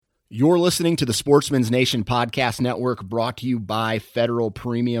You're listening to the Sportsman's Nation Podcast Network, brought to you by Federal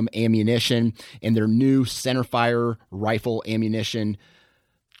Premium Ammunition and their new centerfire rifle ammunition,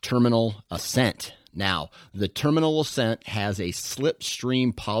 Terminal Ascent. Now, the Terminal Ascent has a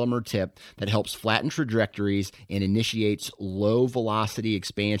slipstream polymer tip that helps flatten trajectories and initiates low-velocity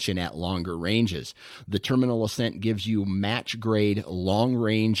expansion at longer ranges. The Terminal Ascent gives you match-grade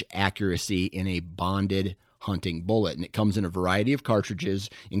long-range accuracy in a bonded hunting bullet, and it comes in a variety of cartridges,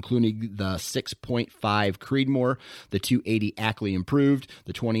 including the 6.5 Creedmoor, the 280 Ackley Improved,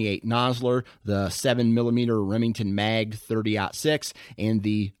 the 28 Nosler, the 7mm Remington Mag 30-06, and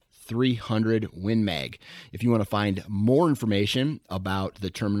the 300 Win Mag. If you want to find more information about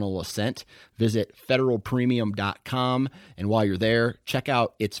the Terminal Ascent, visit federalpremium.com, and while you're there, check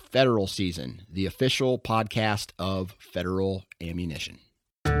out It's Federal Season, the official podcast of Federal Ammunition.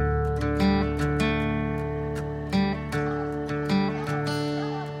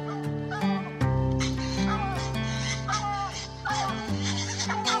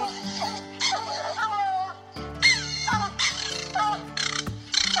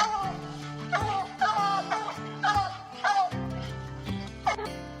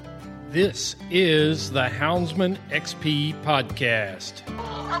 This is the Houndsman XP Podcast.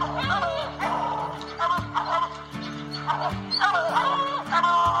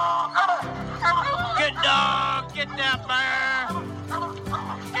 Good dog, get that bear.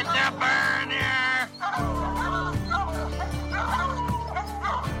 Get that bear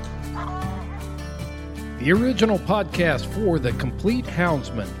The in here. original podcast for the complete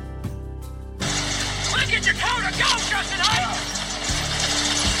Houndsman. Look at your coat and go, Justin Hyatt.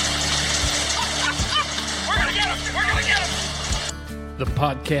 We're gonna get him. The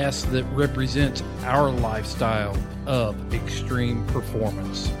podcast that represents our lifestyle of extreme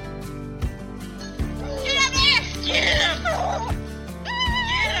performance. Get him there. Get him.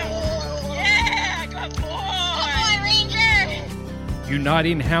 Get him. Yeah, good boy. Good boy, Ranger.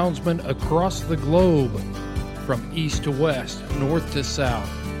 Uniting houndsmen across the globe, from east to west, north to south.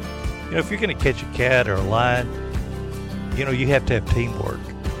 You know, if you're going to catch a cat or a lion, you know, you have to have teamwork.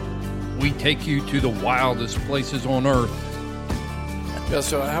 We take you to the wildest places on earth. Yeah,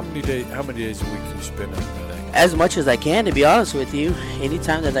 so how many days a week can you spend out there? As much as I can, to be honest with you.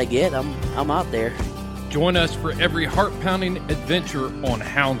 Anytime that I get, I'm out there. Join us for every heart-pounding adventure on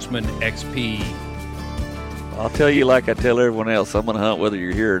Houndsman XP. I'll tell you like I tell everyone else, I'm going to hunt whether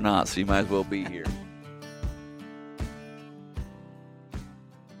you're here or not, so you might as well be here.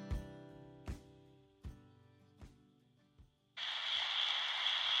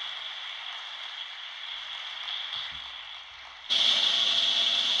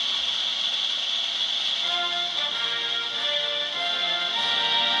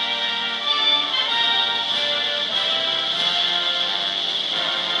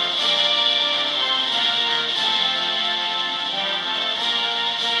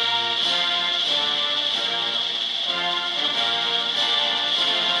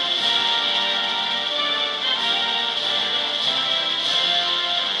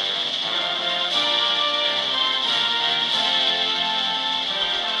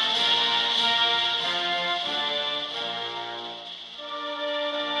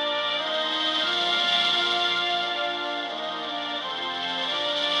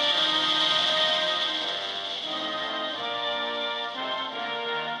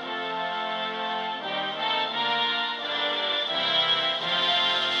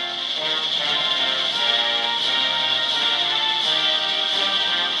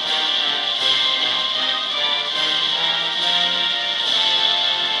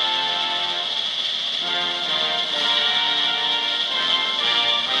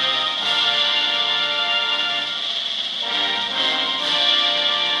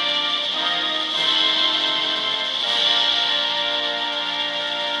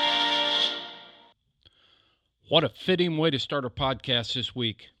 What a fitting way to start our podcast this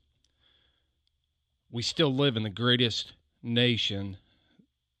week. We still live in the greatest nation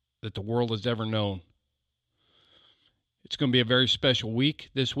that the world has ever known. It's going to be a very special week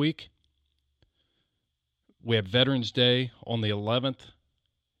this week. We have Veterans Day on the 11th,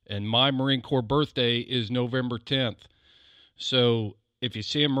 and my Marine Corps birthday is November 10th. So if you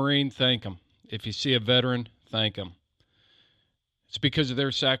see a Marine, thank them. If you see a veteran, thank them. It's because of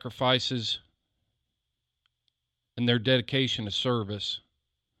their sacrifices and their dedication to service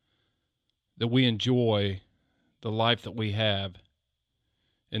that we enjoy the life that we have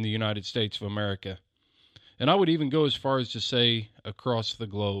in the United States of America. And I would even go as far as to say across the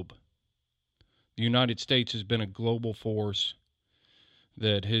globe. The United States has been a global force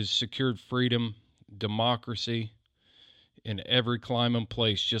that has secured freedom, democracy in every climb and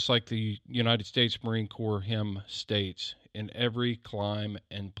place, just like the United States Marine Corps hymn states, in every climb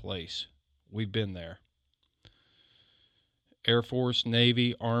and place. We've been there. Air Force,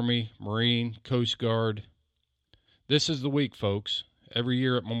 Navy, Army, Marine, Coast Guard. This is the week, folks. Every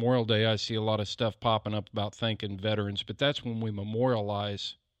year at Memorial Day, I see a lot of stuff popping up about thanking veterans, but that's when we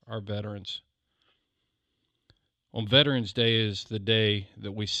memorialize our veterans. On Veterans Day is the day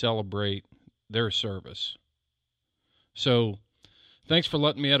that we celebrate their service. So, thanks for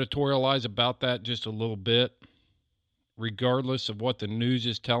letting me editorialize about that just a little bit. Regardless of what the news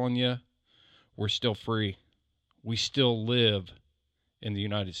is telling you, we're still free. We still live in the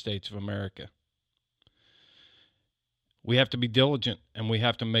United States of America. We have to be diligent, and we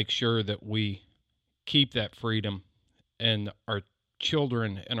have to make sure that we keep that freedom, and our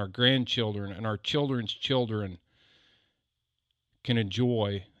children and our grandchildren and our children's children can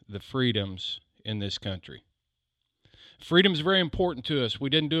enjoy the freedoms in this country. Freedom is very important to us. We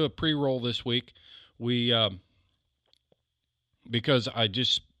didn't do a pre-roll this week. Because I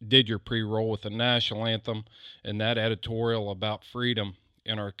just did your pre-roll with the national anthem and that editorial about freedom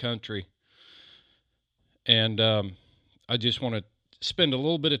in our country. And I just want to spend a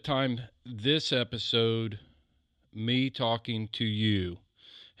little bit of time this episode, me talking to you,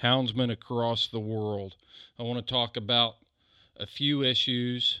 houndsmen across the world. I want to talk about a few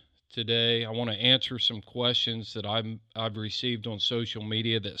issues today. I want to answer some questions that I've received on social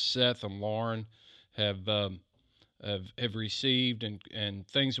media that Seth and Lauren have received, and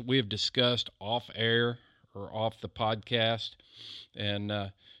things that we have discussed off air or off the podcast,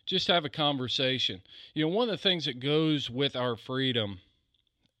 and just have a conversation. You know, one of the things that goes with our freedom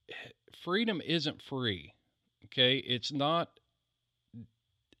isn't free, okay? It's not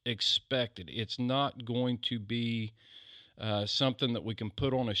expected. It's not going to be something that we can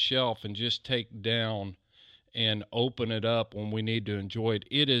put on a shelf and just take down and open it up when we need to enjoy it.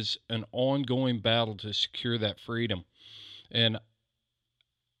 It is an ongoing battle to secure that freedom. And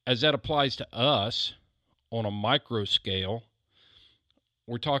as that applies to us on a micro scale,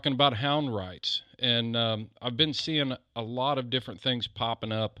 we're talking about hound rights. And I've been seeing a lot of different things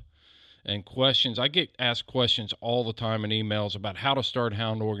popping up and questions. I get asked questions all the time in emails about how to start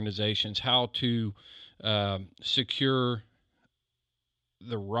hound organizations, how to secure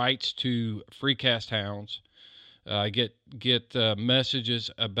the rights to free cast hounds. I get messages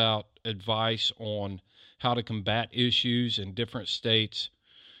about advice on how to combat issues in different states.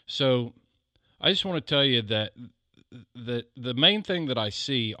 So I just want to tell you that the main thing that I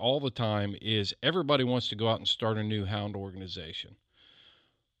see all the time is everybody wants to go out and start a new hound organization.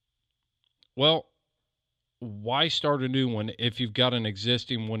 Well, why start a new one if you've got an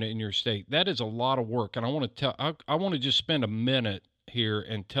existing one in your state? That is a lot of work, and I want to just spend a minute here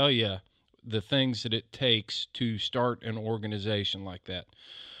and tell you the things that it takes to start an organization like that.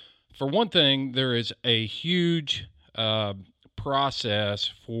 For one thing, there is a huge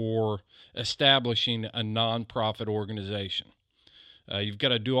process for establishing a nonprofit organization. You've got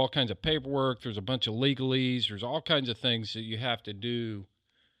to do all kinds of paperwork. There's a bunch of legalese. There's all kinds of things that you have to do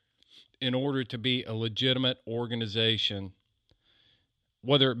in order to be a legitimate organization,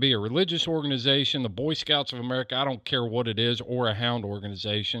 whether it be a religious organization, the Boy Scouts of America, I don't care what it is, or a hound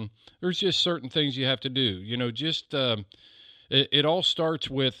organization. There's just certain things you have to do. You know, just it all starts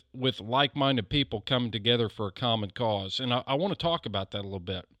with like-minded people coming together for a common cause. And I want to talk about that a little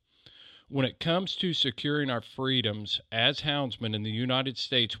bit. When it comes to securing our freedoms as houndsmen in the United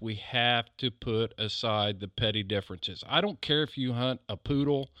States, we have to put aside the petty differences. I don't care if you hunt a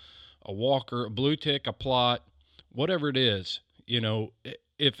poodle, a walker, a blue tick, a plot, whatever it is. You know,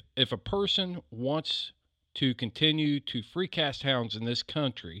 if a person wants to continue to free cast hounds in this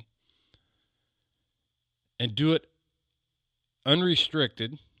country and do it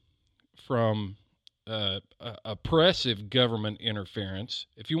unrestricted from oppressive government interference,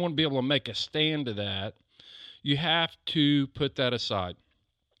 if you want to be able to make a stand to that, you have to put that aside.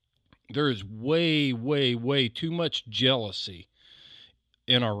 There is way, way, way too much jealousy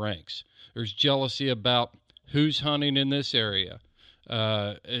in our ranks. There's jealousy about who's hunting in this area,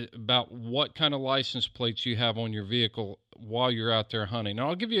 about what kind of license plates you have on your vehicle while you're out there hunting. Now,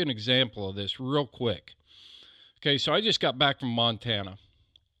 I'll give you an example of this real quick. Okay, so I just got back from Montana.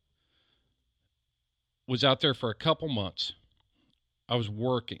 Was out there for a couple months. I was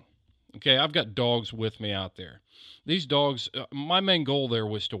working. Okay, I've got dogs with me out there. These dogs, my main goal there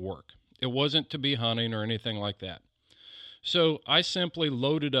was to work. It wasn't to be hunting or anything like that. So I simply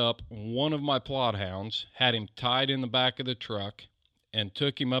loaded up one of my plot hounds, had him tied in the back of the truck, and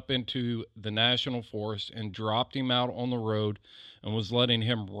took him up into the national forest and dropped him out on the road and was letting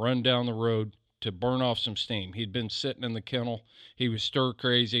him run down the road to burn off some steam. He'd been sitting in the kennel. He was stir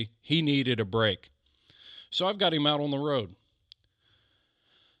crazy. He needed a break. So I've got him out on the road.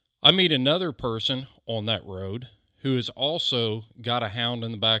 I meet another person on that road who has also got a hound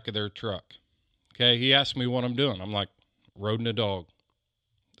in the back of their truck. Okay, he asked me what I'm doing. I'm like, roading a dog.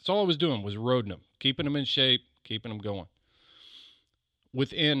 That's all I was doing, was roading him, keeping him in shape, keeping him going.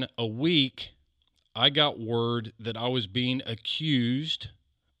 Within a week, I got word that I was being accused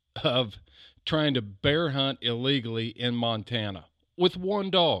of trying to bear hunt illegally in Montana with one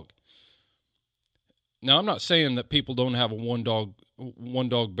dog. Now, I'm not saying that people don't have a one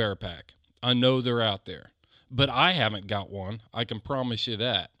dog bear pack. I know they're out there, but I haven't got one. I can promise you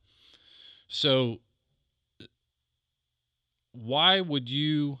that. So why would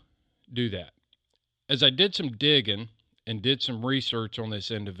you do that? As I did some digging and did some research on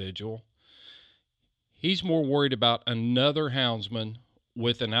this individual, he's more worried about another houndsman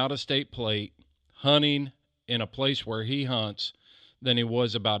with an out-of-state plate hunting in a place where he hunts than he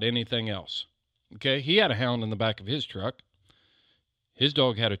was about anything else. Okay, he had a hound in the back of his truck. His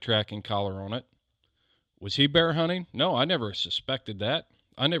dog had a tracking collar on it. Was he bear hunting? No, I never suspected that.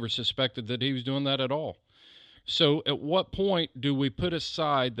 I never suspected that he was doing that at all. So at what point do we put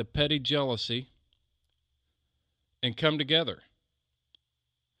aside the petty jealousy and come together?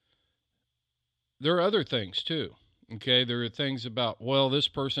 There are other things too. Okay, there are things about, well, this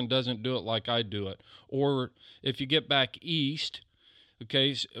person doesn't do it like I do it. Or if you get back east,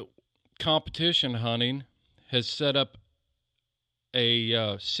 okay, competition hunting has set up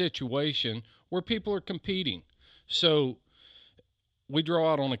a situation where people are competing. So we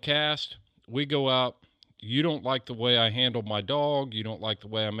draw out on a cast, we go out, you don't like the way I handled my dog, you don't like the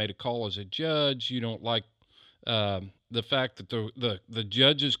way I made a call as a judge, you don't like the fact that the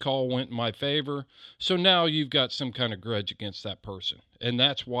judge's call went in my favor. So now you've got some kind of grudge against that person. And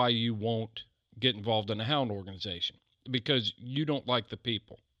that's why you won't get involved in a hound organization, because you don't like the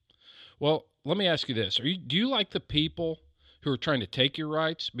people. Well, let me ask you this. Do you like the people who are trying to take your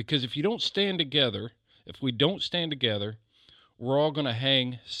rights? Because if you don't stand together, if we don't stand together, we're all going to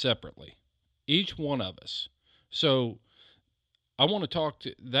hang separately, each one of us. So I want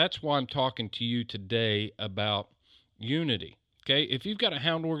to that's why I'm talking to you today about unity. Okay, if you've got a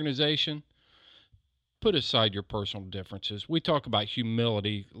hound organization, put aside your personal differences. We talk about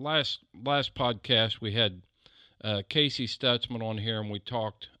humility. Last podcast we had Casey Stutzman on here, and we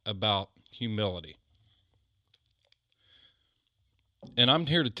talked about humility. And I'm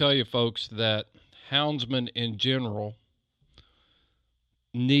here to tell you, folks, that houndsmen in general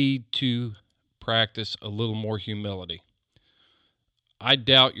need to practice a little more humility. I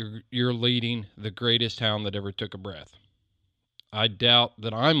doubt you're leading the greatest hound that ever took a breath. I doubt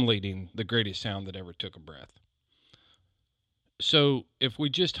that I'm leading the greatest hound that ever took a breath. So if we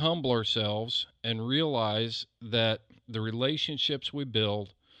just humble ourselves and realize that the relationships we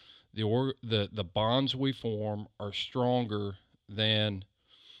build, the bonds we form are stronger than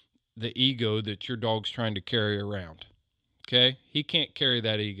the ego that your dog's trying to carry around. Okay? He can't carry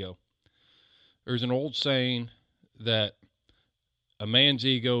that ego. There's an old saying that a man's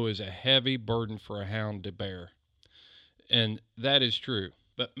ego is a heavy burden for a hound to bear. And that is true.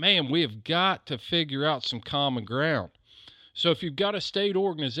 But man, we have got to figure out some common ground. So if you've got a state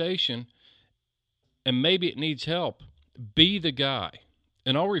organization and maybe it needs help, be the guy.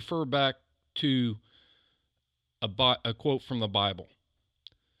 And I'll refer back to a quote from the Bible.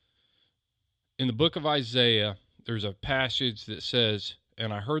 In the book of Isaiah, there's a passage that says,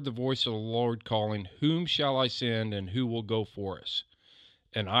 "And I heard the voice of the Lord calling, 'Whom shall I send, and who will go for us?'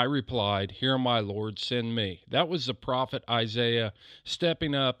 And I replied, 'Here am I, Lord, send me.'" That was the prophet Isaiah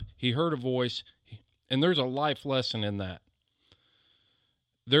stepping up. He heard a voice, and there's a life lesson in that.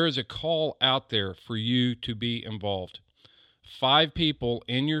 There is a call out there for you to be involved. 5 people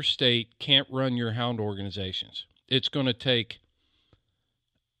in your state can't run your hound organizations. It's going to take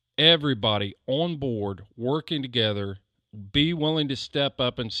everybody on board, working together, be willing to step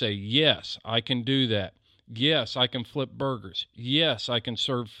up and say, yes, I can do that. Yes, I can flip burgers. Yes, I can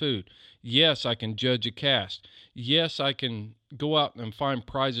serve food. Yes, I can judge a cast. Yes, I can go out and find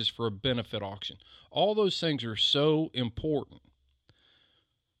prizes for a benefit auction. All those things are so important.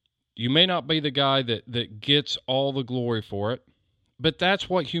 You may not be the guy that gets all the glory for it, but that's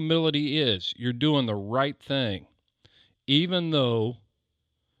what humility is. You're doing the right thing, even though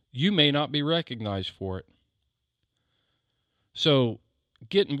you may not be recognized for it. So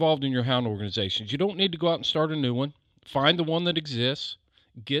get involved in your hound organizations. You don't need to go out and start a new one. Find the one that exists.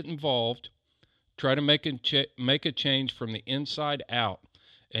 Get involved. Try to make a change from the inside out.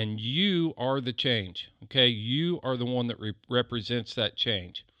 And you are the change. Okay? You are the one that represents that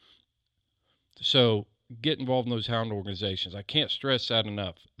change. So get involved in those hound organizations. I can't stress that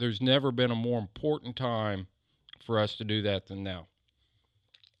enough. There's never been a more important time for us to do that than now.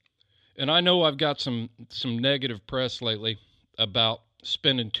 And I know I've got some negative press lately about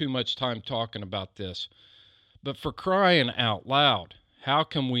spending too much time talking about this. But for crying out loud, how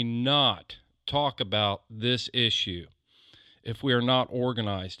can we not talk about this issue if we are not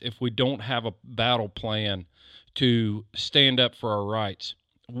organized, if we don't have a battle plan to stand up for our rights?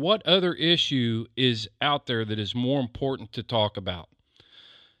 What other issue is out there that is more important to talk about?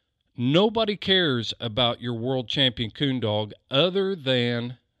 Nobody cares about your world champion coon dog other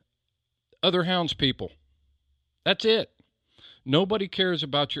than other hounds people. That's it. Nobody cares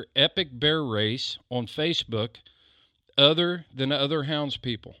about your epic bear race on Facebook other than other hounds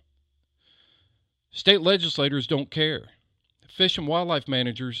people. State legislators don't care. Fish and wildlife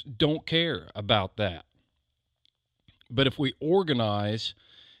managers don't care about that. But if we organize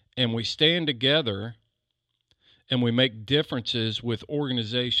and we stand together and we make differences with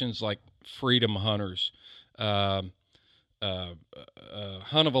organizations like Freedom Hunters, Hunt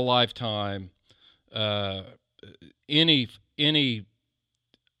of a Lifetime, any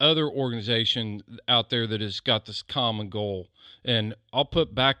other organization out there that has got this common goal. And I'll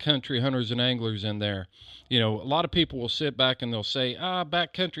put backcountry hunters and anglers in there. You know, a lot of people will sit back and they'll say,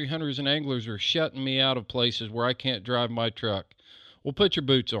 backcountry hunters and anglers are shutting me out of places where I can't drive my truck. Well, put your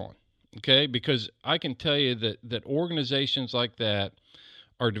boots on, okay? Because I can tell you that organizations like that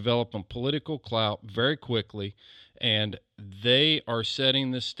are developing political clout very quickly, and they are setting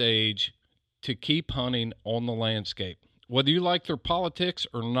the stage to keep hunting on the landscape. Whether you like their politics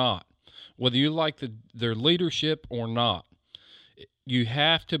or not, whether you like their leadership or not, you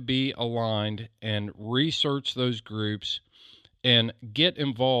have to be aligned and research those groups and get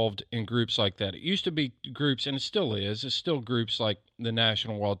involved in groups like that. It used to be groups, and it still is, it's still groups like the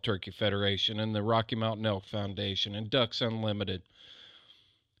National Wild Turkey Federation and the Rocky Mountain Elk Foundation and Ducks Unlimited.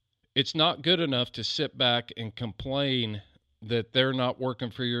 It's not good enough to sit back and complain that they're not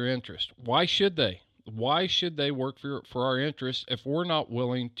working for your interest. Why should they? Why should they work for our interests if we're not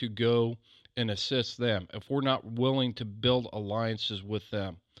willing to go and assist them, if we're not willing to build alliances with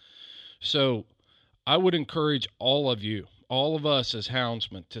them? So I would encourage all of you, all of us as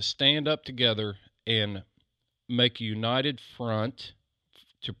houndsmen, to stand up together and make a united front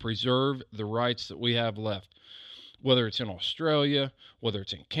to preserve the rights that we have left. Whether it's in Australia, whether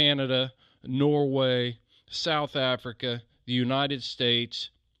it's in Canada, Norway, South Africa, the United States,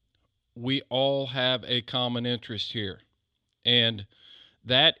 we all have a common interest here. And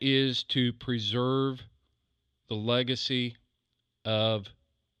that is to preserve the legacy of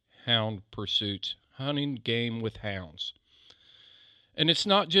hound pursuits, hunting game with hounds. And it's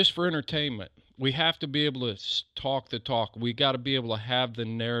not just for entertainment. We have to be able to talk the talk. We got to be able to have the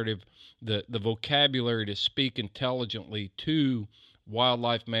narrative, the vocabulary to speak intelligently to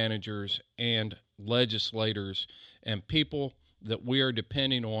wildlife managers and legislators and people that we are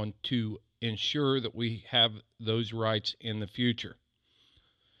depending on to ensure that we have those rights in the future.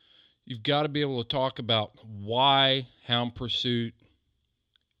 You've got to be able to talk about why hound pursuit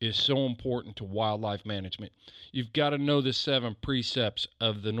is so important to wildlife management. You've got to know the 7 precepts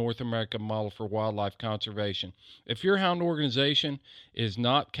of the North American model for wildlife conservation. If your hound organization is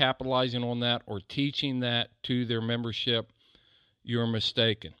not capitalizing on that or teaching that to their membership, you're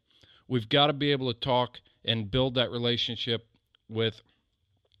mistaken. We've got to be able to talk and build that relationship with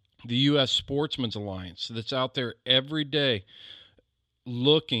the U.S. Sportsman's Alliance that's out there every day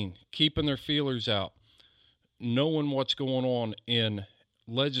looking, keeping their feelers out, knowing what's going on in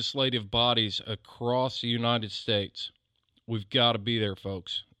legislative bodies across the United States. We've got to be there,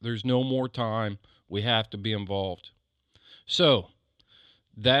 folks. There's no more time. We have to be involved. So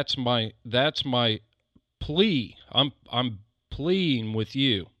that's my plea. I'm pleading with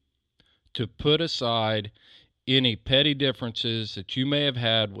you to put aside any petty differences that you may have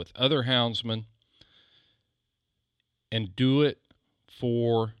had with other houndsmen and do it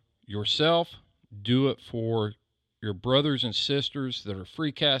for yourself, do it for your brothers and sisters that are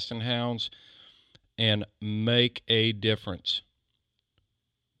free casting hounds, and make a difference.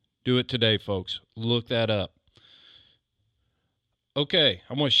 Do it today, folks. Look that up. Okay,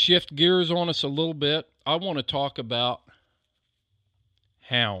 I'm going to shift gears on us a little bit. I want to talk about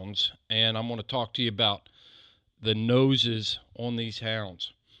hounds, and I'm going to talk to you about the noses on these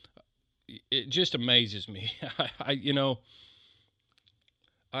hounds. It just amazes me.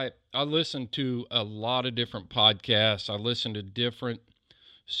 I listen to a lot of different podcasts. I listen to different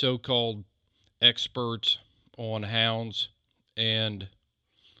so-called experts on hounds, and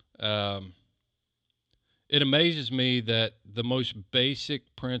it amazes me that the most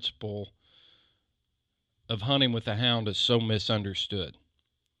basic principle of hunting with a hound is so misunderstood.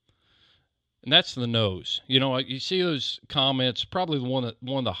 And that's the nose. You know, you see those comments, probably one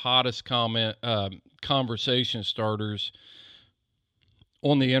of the hottest conversation starters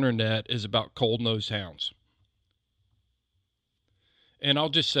on the internet is about cold-nosed hounds. And I'll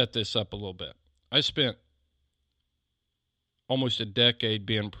just set this up a little bit. I spent almost a decade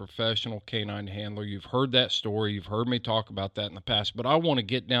being a professional canine handler. You've heard that story. You've heard me talk about that in the past. But I want to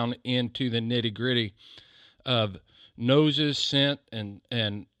get down into the nitty-gritty of noses, scent,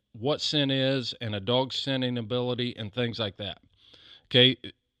 and what scent is, and a dog's scenting ability, and things like that. Okay,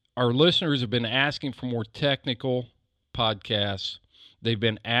 our listeners have been asking for more technical podcasts. They've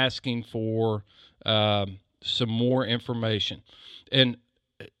been asking for some more information. And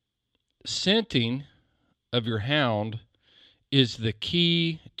scenting of your hound is the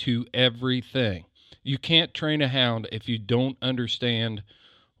key to everything. You can't train a hound if you don't understand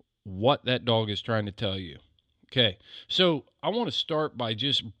what that dog is trying to tell you. Okay, so I want to start by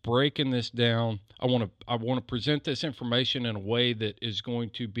just breaking this down. I want to present this information in a way that is going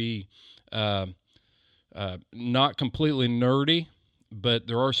to be not completely nerdy, but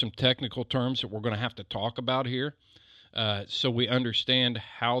there are some technical terms that we're going to have to talk about here, so we understand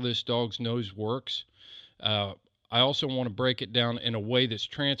how this dog's nose works. I also want to break it down in a way that's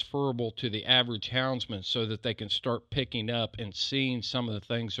transferable to the average houndsman so that they can start picking up and seeing some of the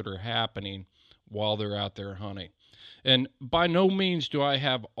things that are happening while they're out there hunting. And by no means do I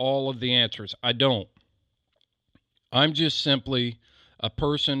have all of the answers. I don't. I'm just simply a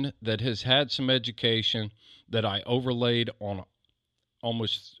person that has had some education that I overlaid on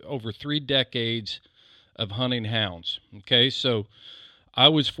almost over 3 decades of hunting hounds. Okay, so I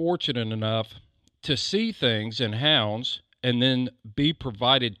was fortunate enough to see things in hounds and then be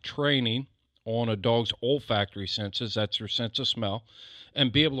provided training on a dog's olfactory senses, that's their sense of smell,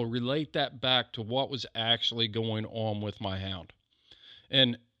 and be able to relate that back to what was actually going on with my hound.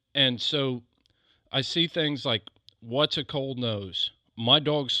 And so I see things like, what's a cold nose? My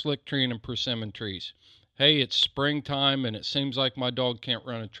dog's slick treeing and persimmon trees. Hey, it's springtime and it seems like my dog can't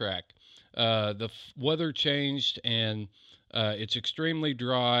run a track. The weather changed and it's extremely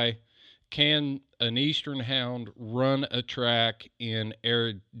dry. Can an eastern hound run a track in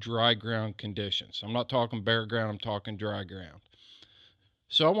arid, dry ground conditions? I'm not talking bare ground, I'm talking dry ground.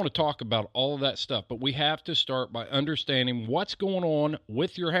 So I want to talk about all of that stuff, but we have to start by understanding what's going on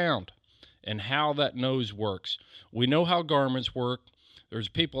with your hound and how that nose works. We know how Garmin's work. There's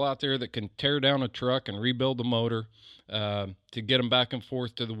people out there that can tear down a truck and rebuild the motor to get them back and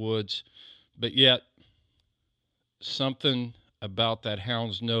forth to the woods, but yet something about that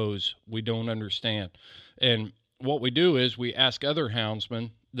hound's nose we don't understand. And what we do is we ask other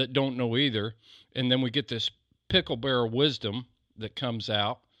houndsmen that don't know either, and then we get this pickle barrel wisdom that comes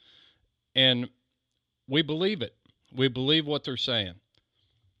out, and we believe it. We believe what they're saying.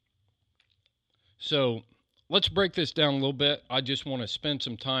 So let's break this down a little bit. I just want to spend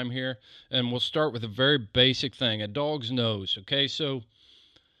some time here, and we'll start with a very basic thing, a dog's nose. Okay, so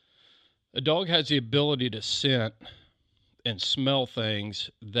a dog has the ability to scent and smell things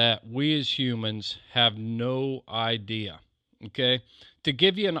that we as humans have no idea. Okay, to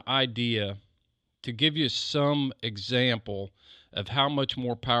give you an idea, to give you some example of how much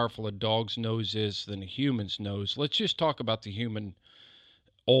more powerful a dog's nose is than a human's nose, let's just talk about the human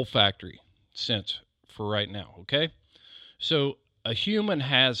olfactory sense for right now, okay? So a human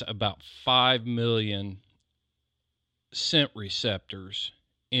has about 5 million scent receptors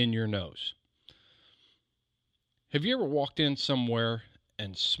in your nose. Have you ever walked in somewhere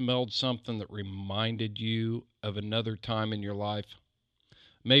and smelled something that reminded you of another time in your life?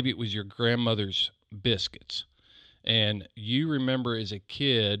 Maybe it was your grandmother's biscuits, and you remember as a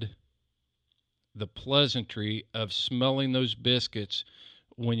kid the pleasantry of smelling those biscuits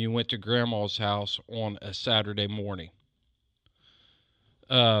when you went to grandma's house on a Saturday morning.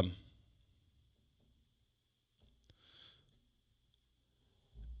 That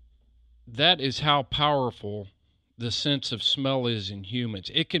is how powerful the sense of smell is in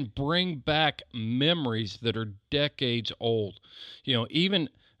humans. It can bring back memories that are decades old. You know, even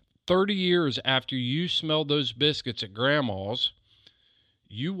 30 years after you smelled those biscuits at grandma's,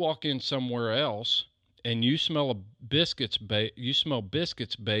 you walk in somewhere else and you smell biscuits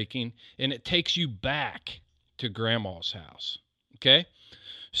baking, and it takes you back to grandma's house. Okay?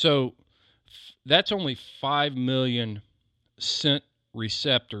 So that's only 5 million scent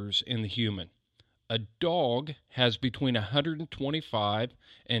receptors in the human. A dog has between 125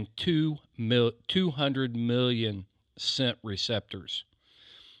 and 200 million scent receptors.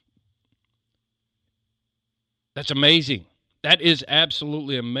 That's amazing. That is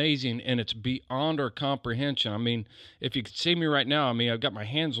absolutely amazing, and it's beyond our comprehension. I mean, if you could see me right now, I mean, I've got my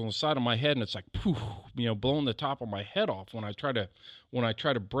hands on the side of my head, and it's like, poof, blowing the top of my head off when I try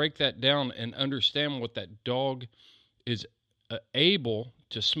to break that down and understand what that dog is able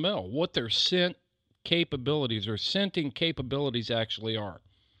to smell, what their scent capabilities or scenting capabilities actually are.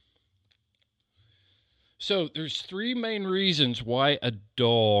 So there's 3 main reasons why a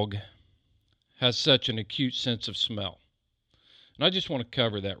dog has such an acute sense of smell. And I just want to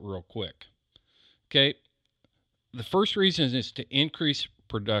cover that real quick. Okay. The first reason is to increase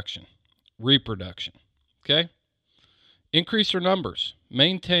reproduction. Okay. Increase their numbers,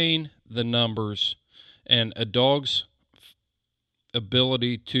 maintain the numbers, and a dog's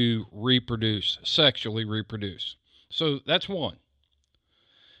ability to sexually reproduce. So that's one.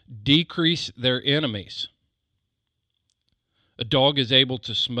 Decrease their enemies. A dog is able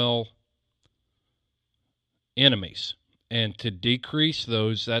to smell enemies. And to decrease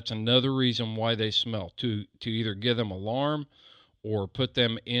those, that's another reason why they smell, to either give them alarm or put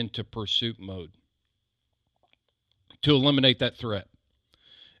them into pursuit mode, to eliminate that threat.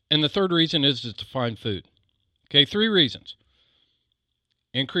 And the third reason is to find food. Okay, 3 reasons.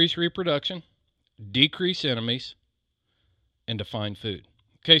 Increase reproduction, decrease enemies, and to find food.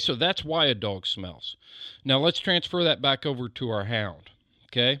 Okay, so that's why a dog smells. Now let's transfer that back over to our hound.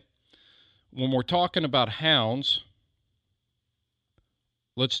 Okay, when we're talking about hounds,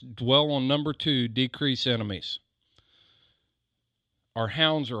 let's dwell on number 2, decrease enemies. Our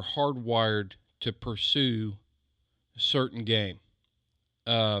hounds are hardwired to pursue certain game,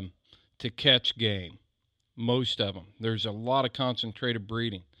 to catch game, most of them. There's a lot of concentrated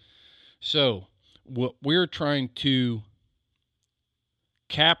breeding. So what we're trying to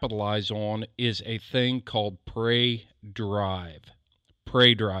capitalize on is a thing called prey drive.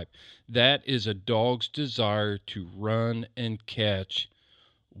 Prey drive. That is a dog's desire to run and catch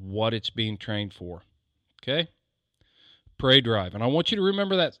what it's being trained for. Okay? Prey drive. And I want you to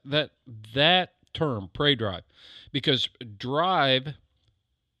remember that term, prey drive, because drive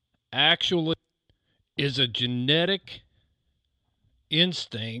actually is a genetic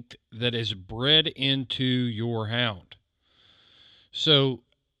instinct that is bred into your hound. So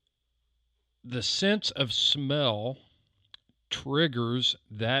the sense of smell triggers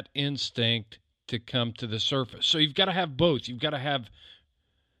that instinct to come to the surface. So you've got to have both. You've got to have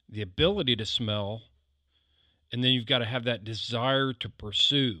the ability to smell, and then you've got to have that desire to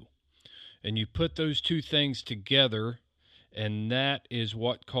pursue. And you put those 2 things together, and that is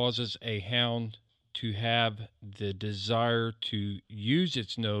what causes a hound to have the desire to use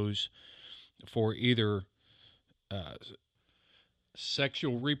its nose for either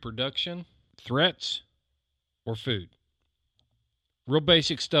sexual reproduction, threats, or food. Real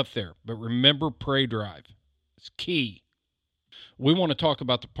basic stuff there, but remember prey drive. It's key. We want to talk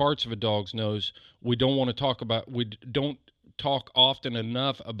about the parts of a dog's nose. We don't talk often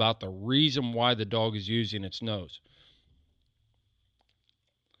enough about the reason why the dog is using its nose.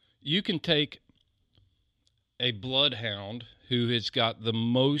 You can take a bloodhound who has got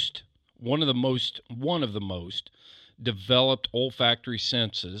one of the most developed olfactory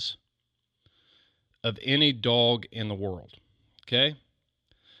senses of any dog in the world. Okay?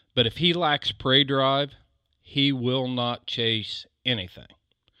 But if he lacks prey drive, he will not chase anything.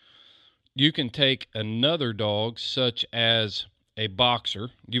 You can take another dog, such as a boxer.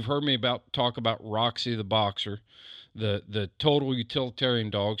 You've heard me talk about Roxy the boxer, the total utilitarian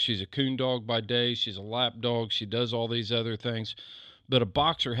dog. She's a coon dog by day. She's a lap dog. She does all these other things. But a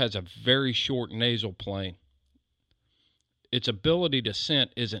boxer has a very short nasal plane. Its ability to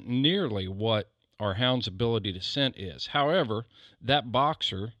scent isn't nearly what our hound's ability to scent is. However, that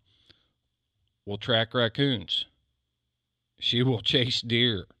boxer will track raccoons. She will chase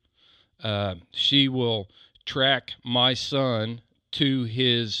deer. She will track my son to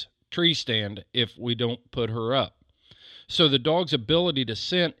his tree stand if we don't put her up. So the dog's ability to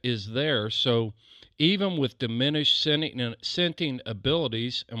scent is there. So even with diminished scenting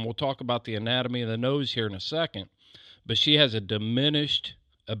abilities, and we'll talk about the anatomy of the nose here in a second, but she has a diminished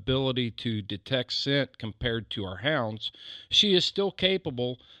ability to detect scent compared to our hounds, she is still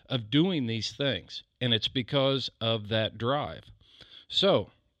capable of doing these things, and it's because of that drive.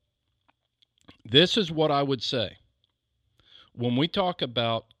 So this is what I would say. When we talk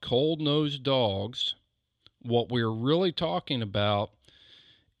about cold-nosed dogs, what we're really talking about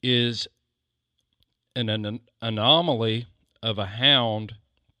is an anomaly of a hound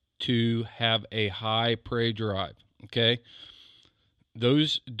to have a high prey drive, okay?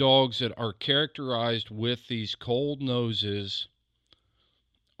 Those dogs that are characterized with these cold noses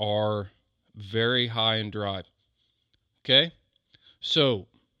are very high in drive. Okay? So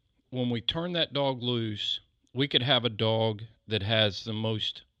when we turn that dog loose, we could have a dog that has the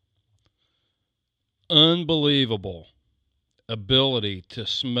most unbelievable ability to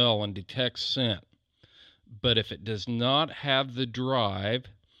smell and detect scent. But if it does not have the drive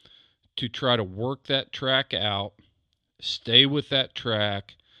to try to work that track out, stay with that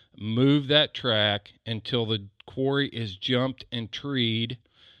track, move that track until the quarry is jumped and treed,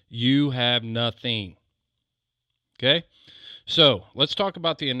 you have nothing. Okay? So let's talk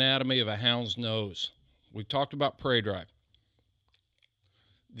about the anatomy of a hound's nose. We talked about prey drive.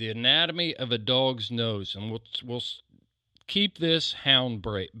 The anatomy of a dog's nose, and we'll keep this hound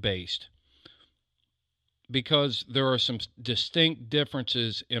based because there are some distinct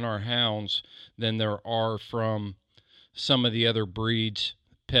differences in our hounds than there are from some of the other breeds,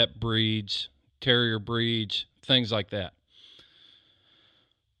 pet breeds, terrier breeds, things like that.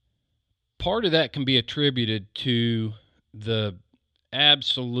 Part of that can be attributed to the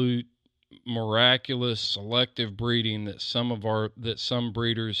absolute miraculous selective breeding that some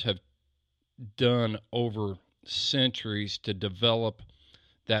breeders have done over centuries to develop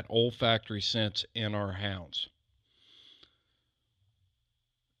that olfactory sense in our hounds.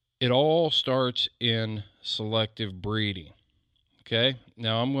 It all starts in selective breeding. Okay?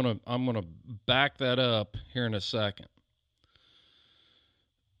 Now I'm going to back that up here in a second.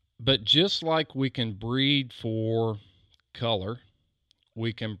 But just like we can breed for color,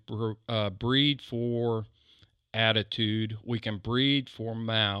 we can breed for attitude, we can breed for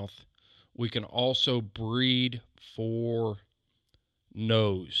mouth, we can also breed for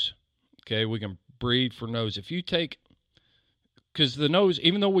nose. Okay, we can breed for nose. If you take, because the nose,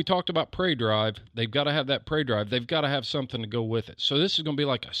 even though we talked about prey drive, they've got to have that prey drive, they've got to have something to go with it. So this is going to be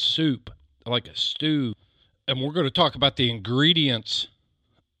like a soup, like a stew, and we're going to talk about the ingredients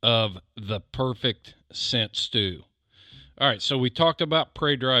of the perfect scent stew. All right, so we talked about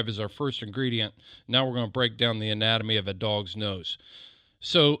prey drive as our first ingredient. Now we're going to break down the anatomy of a dog's nose.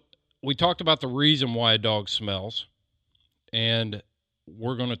 So we talked about the reason why a dog smells, and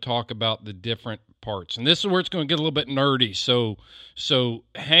we're going to talk about the different parts. And this is where it's going to get a little bit nerdy, so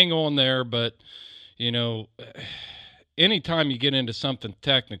hang on there. But, you know, anytime you get into something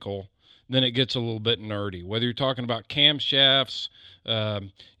technical, then it gets a little bit nerdy. Whether you're talking about camshafts,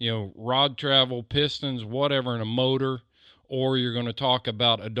 rod travel, pistons, whatever in a motor, or you're going to talk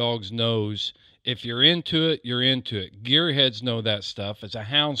about a dog's nose. If you're into it, you're into it. Gearheads know that stuff. As a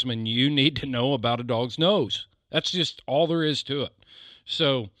houndsman, you need to know about a dog's nose. That's just all there is to it.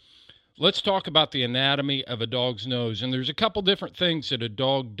 So let's talk about the anatomy of a dog's nose. And there's a couple different things that a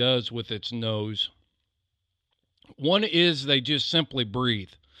dog does with its nose. One is they just simply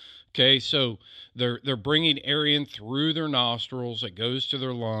breathe. Okay, so they're bringing air in through their nostrils. It goes to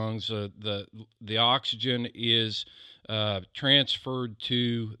their lungs. The oxygen is transferred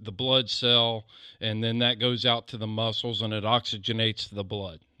to the blood cell, and then that goes out to the muscles, and it oxygenates the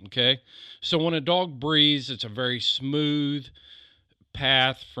blood. Okay, so when a dog breathes, it's a very smooth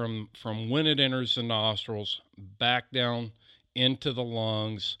path from when it enters the nostrils back down into the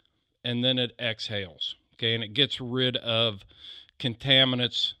lungs, and then it exhales. Okay, and it gets rid of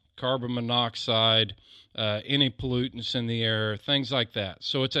contaminants, carbon monoxide, any pollutants in the air, things like that.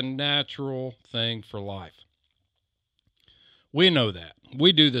 So it's a natural thing for life. We know that.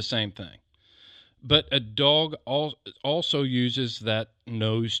 We do the same thing. But a dog also uses that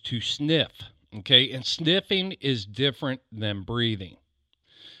nose to sniff. Okay, and sniffing is different than breathing.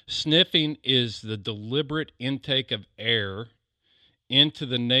 Sniffing is the deliberate intake of air into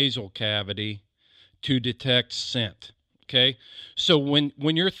the nasal cavity to detect scent. Okay, so when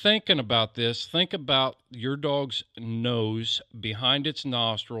you're thinking about this, think about your dog's nose behind its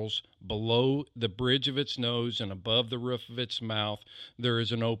nostrils, below the bridge of its nose and above the roof of its mouth. There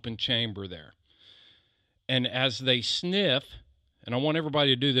is an open chamber there. And as they sniff, and I want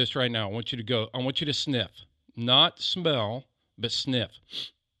everybody to do this right now. I want you to sniff, not smell, but sniff.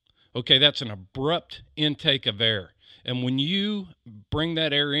 Okay, that's an abrupt intake of air. And when you bring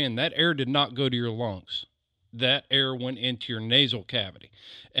that air in, that air did not go to your lungs. That air went into your nasal cavity.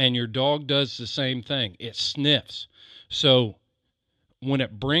 And your dog does the same thing. It sniffs. So when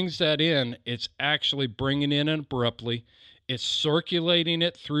it brings that in, it's actually bringing it in abruptly. It's circulating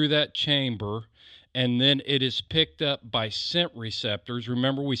it through that chamber, and then it is picked up by scent receptors.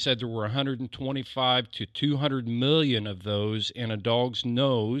 Remember, we said there were 125 to 200 million of those in a dog's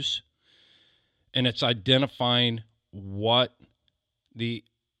nose, and it's identifying what the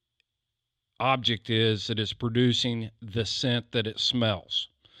object is that is producing the scent that it smells.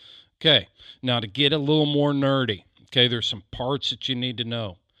 Okay, now to get a little more nerdy, okay, there's some parts that you need to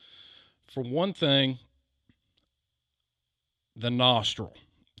know. For one thing, the nostril.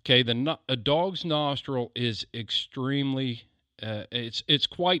 Okay, a dog's nostril is extremely, it's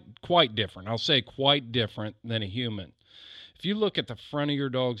quite different. I'll say quite different than a human. If you look at the front of your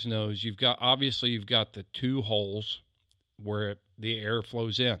dog's nose, you've got the two holes where the air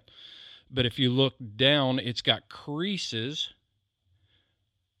flows in. But if you look down, it's got creases,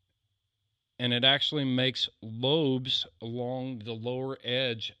 and it actually makes lobes along the lower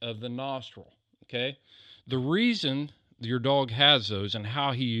edge of the nostril. Okay, the reason your dog has those and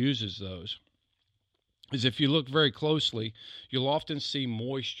how he uses those is if you look very closely, you'll often see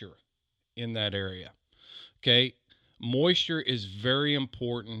moisture in that area. Okay, moisture is very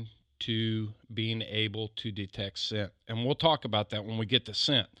important to being able to detect scent, and we'll talk about that when we get to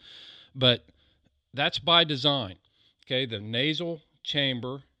scent. But that's by design. Okay, the nasal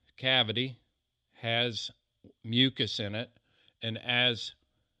chamber cavity has mucus in it, and as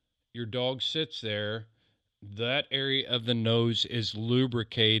your dog sits there, that area of the nose is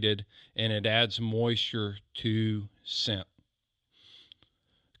lubricated and it adds moisture to scent.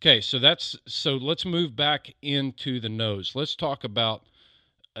 Okay, so let's move back into the nose. Let's talk about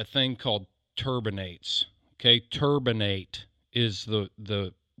a thing called turbinates. Okay, turbinate is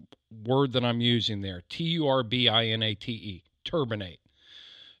the word that I'm using there. Turbinate. Turbinate.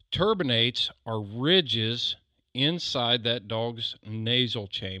 Turbinates are ridges inside that dog's nasal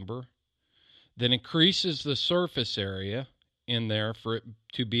chamber that increases the surface area in there for it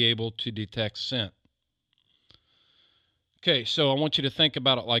to be able to detect scent. Okay, so I want you to think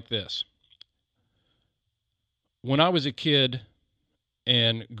about it like this. When I was a kid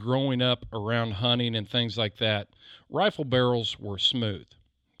and growing up around hunting and things like that, rifle barrels were smooth.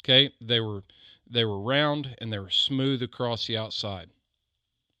 Okay, they were round and they were smooth across the outside.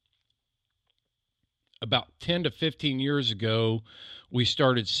 About 10 to 15 years ago, we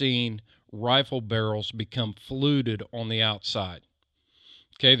started seeing rifle barrels become fluted on the outside.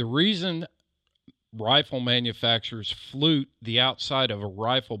 Okay, the reason rifle manufacturers flute the outside of a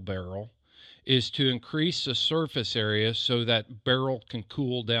rifle barrel is to increase the surface area so that barrel can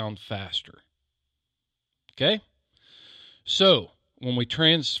cool down faster. Okay, so when we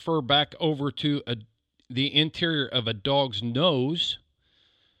transfer back over to the interior of a dog's nose,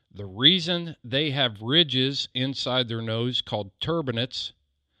 the reason they have ridges inside their nose called turbinates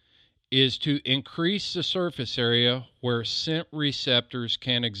is to increase the surface area where scent receptors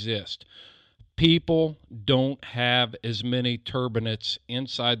can exist. People don't have as many turbinates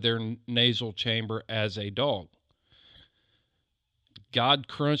inside their nasal chamber as a dog. God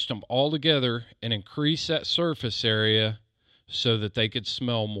crunched them all together and increased that surface area so that they could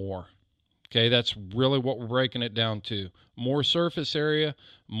smell more. Okay, that's really what we're breaking it down to. More surface area,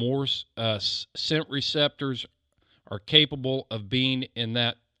 more scent receptors are capable of being in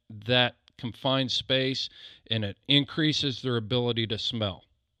that confined space, and it increases their ability to smell.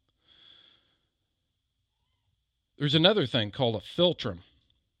 There's another thing called a philtrum.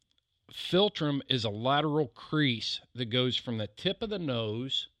 Philtrum is a lateral crease that goes from the tip of the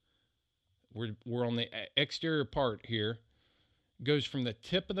nose, we're on the exterior part here, goes from the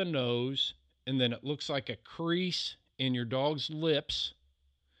tip of the nose, and then it looks like a crease in your dog's lips,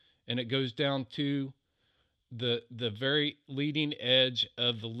 and it goes down to the very leading edge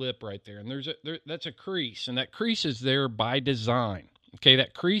of the lip right there. And that's a crease, and that crease is there by design. Okay,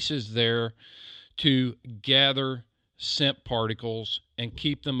 that crease is there to gather scent particles and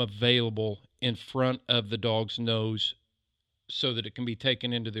keep them available in front of the dog's nose so that it can be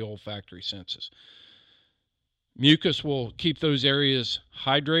taken into the olfactory senses. Mucus will keep those areas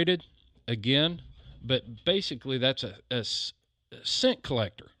hydrated again, but basically that's a scent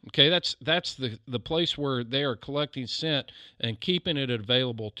collector. Okay, that's the place where they are collecting scent and keeping it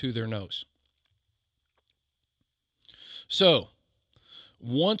available to their nose. So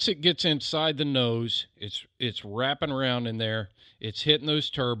once it gets inside the nose, it's wrapping around in there, it's hitting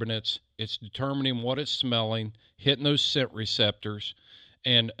those turbinates, it's determining what it's smelling, hitting those scent receptors,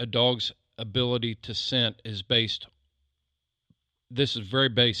 and a dog's ability to scent is based. This is very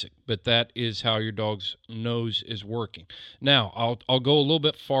basic, but that is how your dog's nose is working. Now, I'll go a little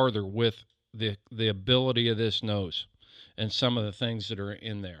bit farther with the ability of this nose and some of the things that are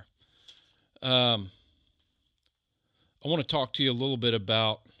in there. I want to talk to you a little bit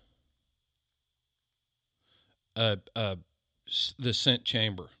about the scent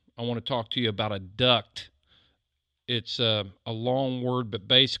chamber. I want to talk to you about a duct. It's a long word, but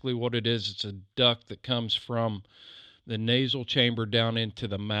basically what it is, it's a duct that comes from the nasal chamber down into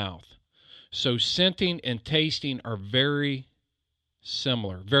the mouth. So scenting and tasting are very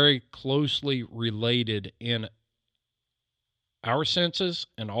similar, very closely related in our senses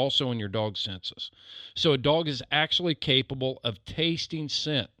and also in your dog's senses. So a dog is actually capable of tasting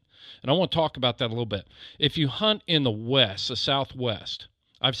scent. And I want to talk about that a little bit. If you hunt in the West, the Southwest,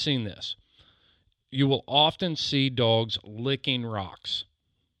 I've seen this. You will often see dogs licking rocks.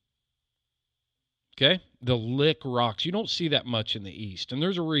 Okay? They'll lick rocks. You don't see that much in the East, and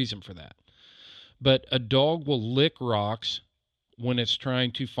there's a reason for that. But a dog will lick rocks when it's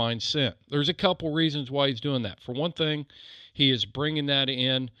trying to find scent. There's a couple reasons why he's doing that. For one thing, he is bringing that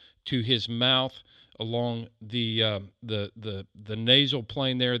in to his mouth along the nasal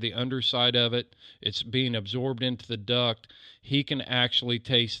plane there, the underside of it. It's being absorbed into the duct. He can actually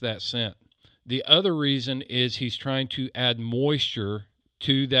taste that scent. The other reason is he's trying to add moisture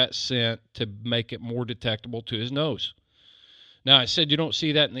to that scent to make it more detectable to his nose. Now, I said you don't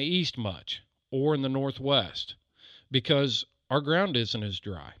see that in the East much or in the Northwest because our ground isn't as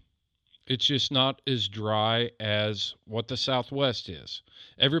dry. It's just not as dry as what the Southwest is.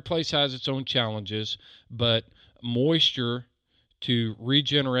 Every place has its own challenges, but moisture to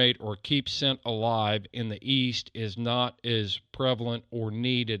regenerate or keep scent alive in the East is not as prevalent or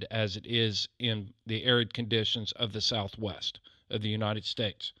needed as it is in the arid conditions of the Southwest of the United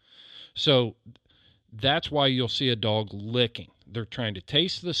States. So that's why you'll see a dog licking. They're trying to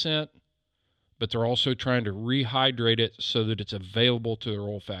taste the scent, but they're also trying to rehydrate it so that it's available to their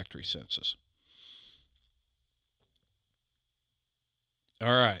olfactory senses. All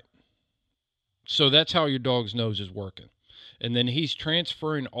right. So that's how your dog's nose is working. And then he's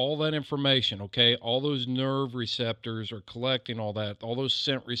transferring all that information, okay? All those nerve receptors are collecting all that. All those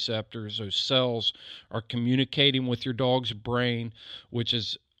scent receptors, those cells are communicating with your dog's brain, which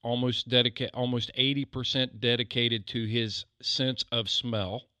is almost 80% dedicated to his sense of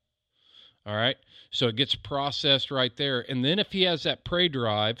smell. All right? So it gets processed right there. And then if he has that prey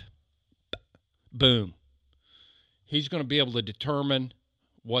drive, boom, he's going to be able to determine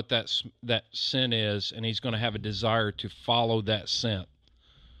what that scent is, and he's going to have a desire to follow that scent.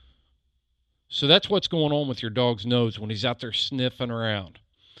 So that's what's going on with your dog's nose when he's out there sniffing around.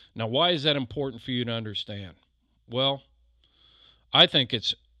 Now, why is that important for you to understand? Well, I think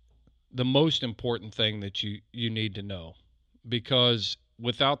it's the most important thing that you need to know, because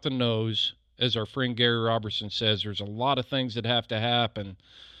without the nose, as our friend Gary Robertson says, there's a lot of things that have to happen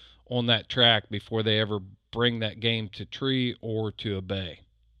on that track before they ever bring that game to tree or to a bay.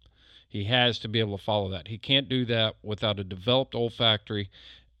 He has to be able to follow that. He can't do that without a developed olfactory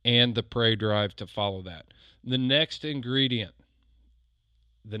and the prey drive to follow that. The next ingredient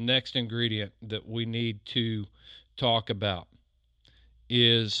that we need to talk about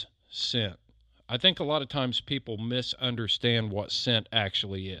is scent. I think a lot of times people misunderstand what scent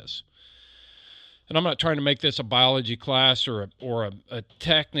actually is. And I'm not trying to make this a biology class or a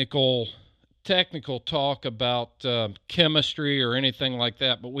technical talk about chemistry or anything like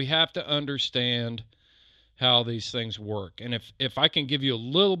that, but we have to understand how these things work. And if I can give you a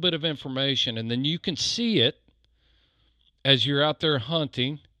little bit of information and then you can see it as you're out there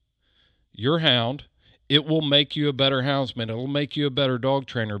hunting your hound, it will make you a better houndsman. It will make you a better dog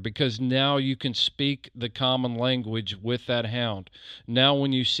trainer because now you can speak the common language with that hound. Now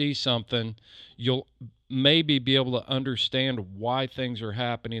when you see something, you'll maybe be able to understand why things are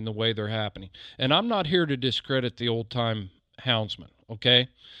happening the way they're happening. And I'm not here to discredit the old-time houndsmen, okay?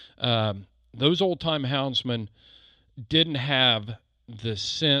 Those old-time houndsmen didn't have the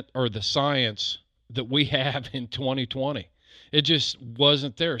scent or the science that we have in 2020. It just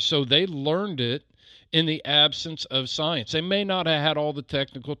wasn't there. So they learned it in the absence of science. They may not have had all the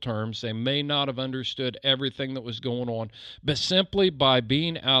technical terms. They may not have understood everything that was going on. But simply by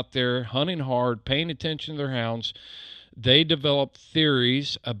being out there, hunting hard, paying attention to their hounds, they developed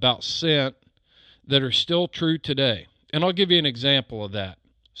theories about scent that are still true today. And I'll give you an example of that.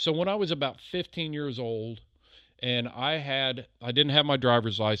 So when I was about 15 years old, and I didn't have my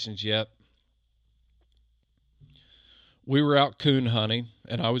driver's license yet, we were out coon hunting,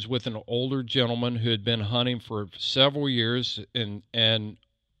 and I was with an older gentleman who had been hunting for several years and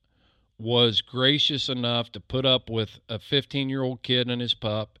was gracious enough to put up with a 15-year-old kid and his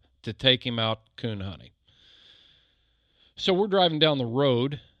pup to take him out coon hunting. So we're driving down the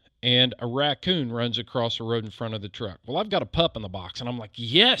road, and a raccoon runs across the road in front of the truck. Well, I've got a pup in the box, and I'm like,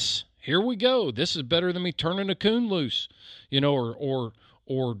 yes, here we go. This is better than me turning a coon loose, or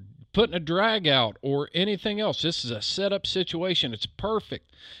putting a drag out or anything else. This is a setup situation. It's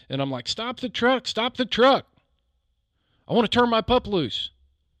perfect. And I'm like, stop the truck. I want to turn my pup loose.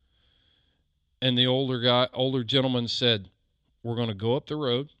 And the older gentleman said, we're going to go up the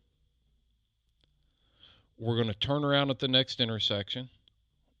road. We're going to turn around at the next intersection.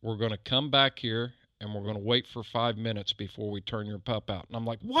 We're going to come back here and we're going to wait for 5 minutes before we turn your pup out. And I'm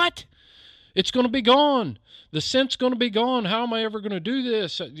like, what? It's going to be gone. The scent's going to be gone. How am I ever going to do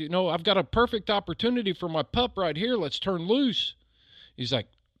this? I've got a perfect opportunity for my pup right here. Let's turn loose. He's like,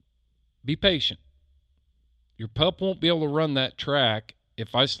 be patient. Your pup won't be able to run that track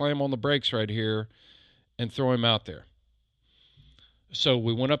if I slam on the brakes right here and throw him out there. So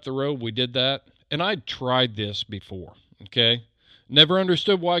we went up the road. We did that. And I'd tried this before, okay? Never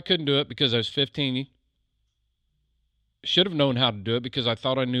understood why I couldn't do it because I was 15. Should have known how to do it because I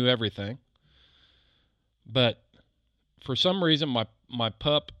thought I knew everything. But for some reason, my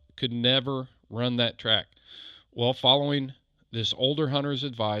pup could never run that track. Well, following this older hunter's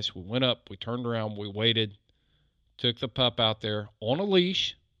advice, we went up, we turned around, we waited, took the pup out there on a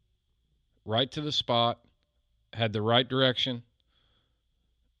leash, right to the spot, had the right direction,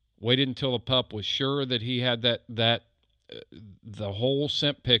 waited until the pup was sure that he had the whole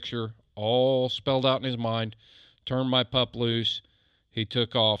scent picture all spelled out in his mind, turned my pup loose, he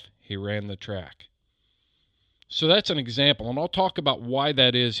took off, he ran the track. So that's an example, and I'll talk about why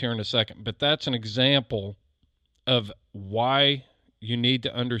that is here in a second, but that's an example of why you need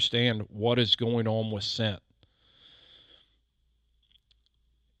to understand what is going on with scent.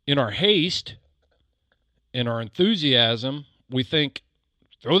 In our haste, in our enthusiasm, we think,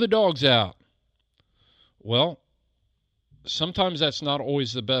 throw the dogs out. Well, sometimes that's not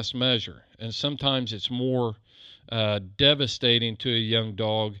always the best measure, and sometimes it's more devastating to a young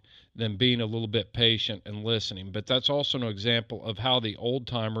dog than being a little bit patient and listening. But that's also an example of how the old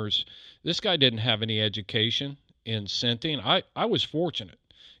timers, this guy didn't have any education in scenting. I was fortunate.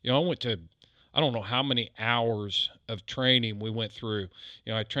 I went to, I don't know how many hours of training we went through.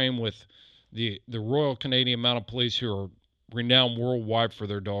 I trained with the Royal Canadian Mounted Police, who are renowned worldwide for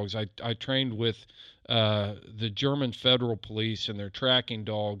their dogs. I trained with the German Federal Police and their tracking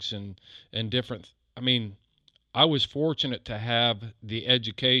dogs and different. I was fortunate to have the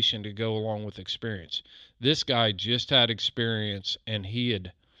education to go along with experience. This guy just had experience, and he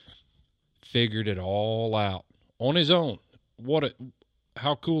had figured it all out on his own.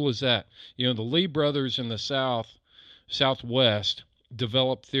 How cool is that? The Lee brothers in the Southwest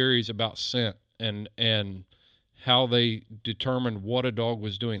developed theories about scent and how they determined what a dog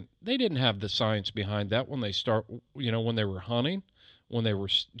was doing. They didn't have the science behind that when they when they were hunting, when they were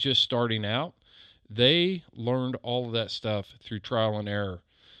just starting out. They learned all of that stuff through trial and error,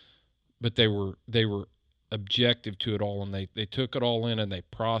 but they were objective to it all, and they took it all in and they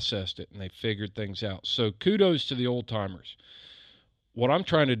processed it and they figured things out. So kudos to the old timers. What I'm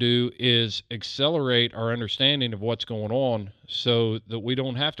trying to do is accelerate our understanding of what's going on so that we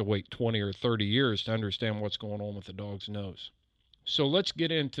don't have to wait 20 or 30 years to understand what's going on with the dog's nose. So let's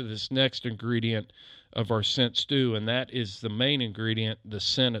get into this next ingredient of our scent stew, and that is the main ingredient, the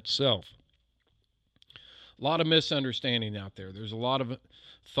scent itself. A lot of misunderstanding out there. There's a lot of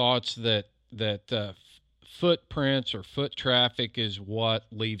thoughts that footprints or foot traffic is what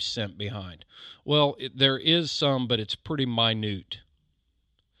leaves scent behind. Well, there is some, but it's pretty minute.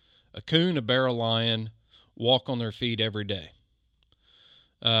 A coon, a bear, a lion walk on their feet every day.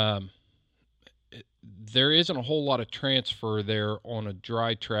 There isn't a whole lot of transfer there on a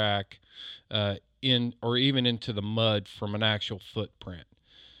dry track or even into the mud from an actual footprint.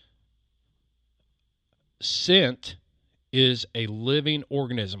 Scent is a living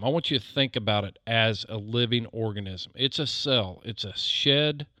organism. I want you to think about it as a living organism. It's a cell. It's a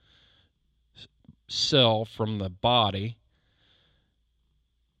shed cell from the body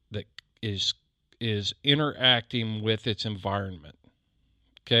that is interacting with its environment.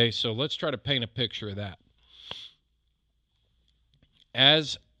 Okay, so let's try to paint a picture of that.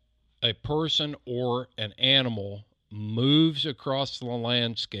 As a person or an animal moves across the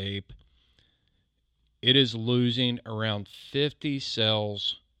landscape, it is losing around 50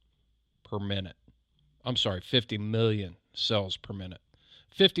 cells per minute. I'm sorry, 50 million cells per minute.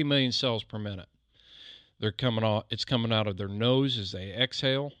 50 million cells per minute. It's coming out of their nose as they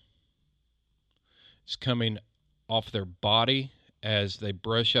exhale. It's coming off their body as they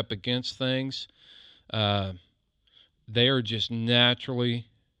brush up against things. They are just naturally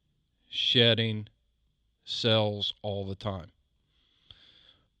shedding cells all the time.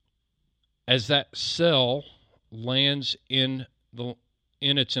 As that cell lands in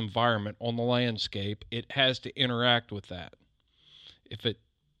its environment on the landscape, it has to interact with that.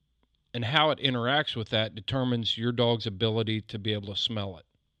 And how it interacts with that determines your dog's ability to be able to smell it.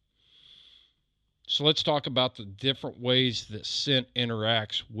 So let's talk about the different ways that scent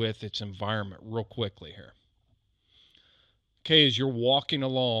interacts with its environment real quickly here. Okay, as you're walking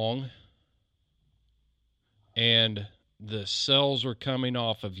along and the cells are coming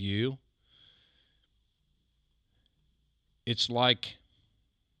off of you, it's like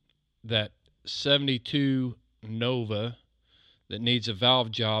that 72 Nova that needs a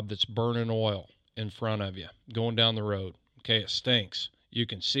valve job that's burning oil in front of you going down the road. Okay, it stinks. You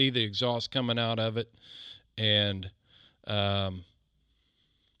can see the exhaust coming out of it, and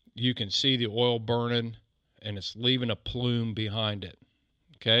you can see the oil burning, and it's leaving a plume behind it.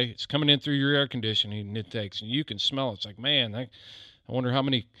 Okay, it's coming in through your air conditioning intakes, and you can smell it. It's like, man, I wonder how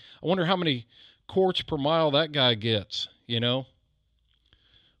many quarts per mile that guy gets, you know?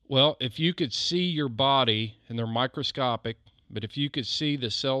 Well, if you could see your body, and they're microscopic, but if you could see the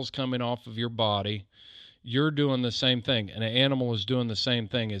cells coming off of your body, you're doing the same thing. And an animal is doing the same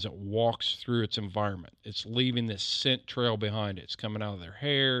thing as it walks through its environment. It's leaving this scent trail behind it. It's coming out of their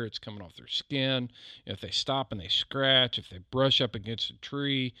hair. It's coming off their skin. If they stop and they scratch, if they brush up against a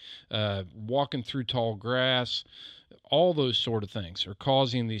tree, walking through tall grass, all those sort of things are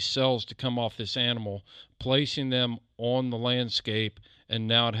causing these cells to come off this animal, placing them on the landscape, and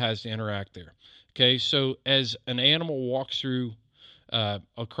now it has to interact there. Okay, so as an animal walks through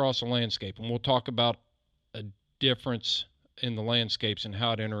across a landscape, and we'll talk about a difference in the landscapes and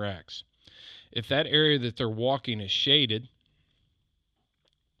how it interacts. If that area that they're walking is shaded,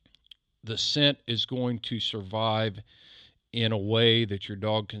 the scent is going to survive in a way that your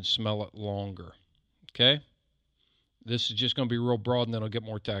dog can smell it longer. Okay? This is just going to be real broad, and then I'll get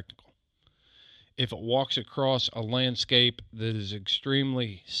more technical. If it walks across a landscape that is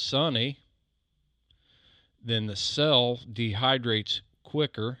extremely sunny, then the cell dehydrates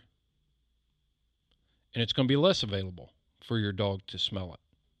quicker, and it's going to be less available for your dog to smell it.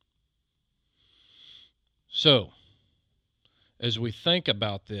 So, as we think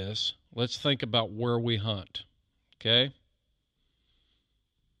about this, let's think about where we hunt, okay?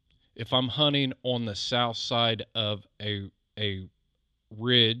 If I'm hunting on the south side of a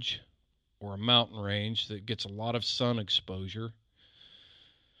ridge or a mountain range that gets a lot of sun exposure,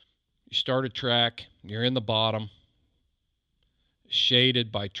 you start a track, you're in the bottom,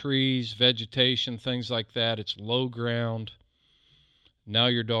 shaded by trees, vegetation, things like that. It's low ground. Now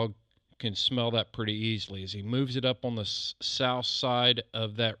your dog can smell that pretty easily. As he moves it up on the south side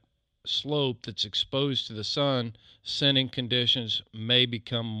of that slope that's exposed to the sun, scenting conditions may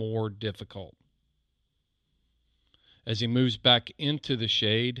become more difficult. As he moves back into the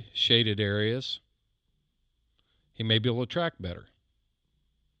shaded areas, he may be able to track better.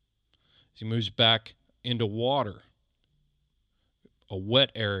 As he moves back into water, a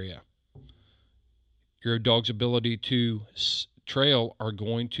wet area, your dog's ability to trail are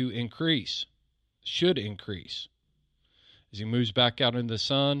going to increase, should increase. As he moves back out into the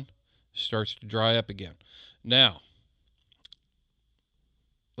sun, starts to dry up again. Now,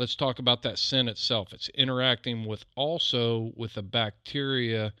 let's talk about that scent itself. It's interacting with the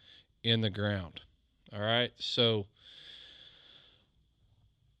bacteria in the ground. All right, so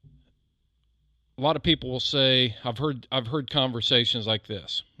a lot of people will say, I've heard conversations like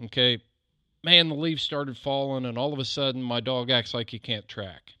this. Okay, man, the leaves started falling, and all of a sudden my dog acts like he can't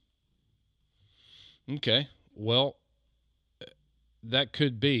track. Okay, well, that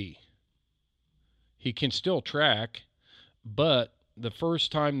could be. He can still track, but the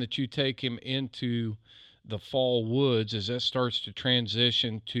first time that you take him into the fall woods, as that starts to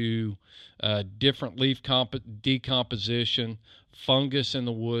transition to different leaf decomposition, fungus in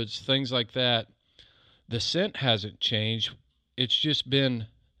the woods, things like that, the scent hasn't changed. It's just been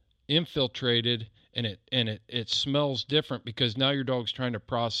infiltrated, and it smells different because now your dog's trying to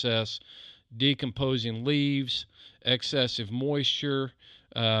process decomposing leaves, excessive moisture,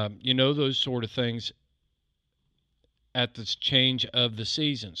 those sort of things at the change of the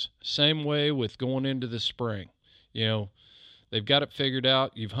seasons. Same way with going into the spring. They've got it figured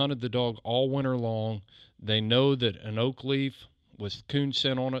out. You've hunted the dog all winter long. They know that an oak leaf with coon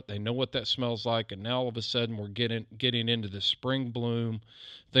scent on it, they know what that smells like, and now all of a sudden we're getting into the spring bloom.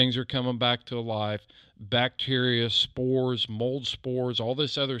 Things are coming back to life. Bacteria, spores, mold spores, all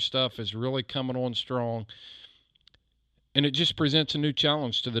this other stuff is really coming on strong. And it just presents a new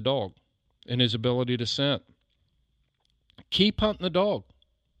challenge to the dog and his ability to scent. Keep hunting the dog.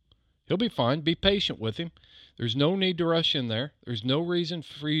 He'll be fine. Be patient with him. There's no need to rush in there. There's no reason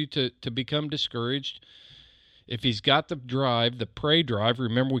for you to become discouraged. If he's got the drive, the prey drive,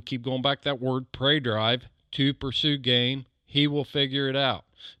 remember we keep going back to that word, prey drive, to pursue game, he will figure it out.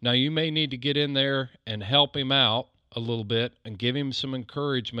 Now, you may need to get in there and help him out a little bit and give him some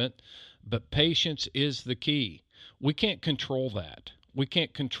encouragement, but patience is the key. We can't control that. We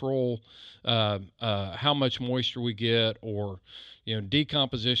can't control how much moisture we get or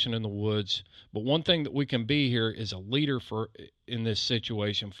decomposition in the woods. But one thing that we can be here is a leader in this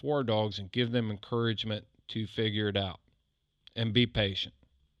situation for our dogs and give them encouragement to figure it out. and be patient.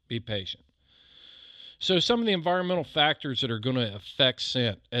 Be patient. So some of the environmental factors that are going to affect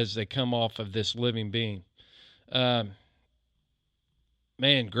scent as they come off of this living being. Ground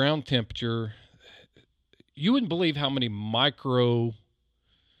temperature. You wouldn't believe how many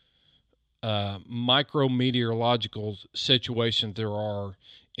micrometeorological situations there are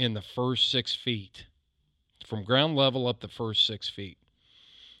in the first 6 feet, from ground level up the first 6 feet.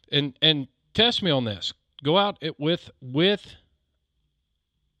 And test me on this. Go out with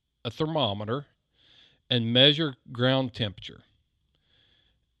a thermometer and measure ground temperature.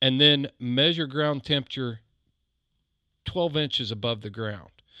 And then measure ground temperature 12 inches above the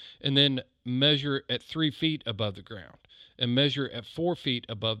ground. And then measure at 3 feet above the ground. And measure at 4 feet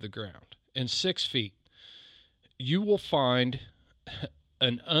above the ground. And 6 feet. You will find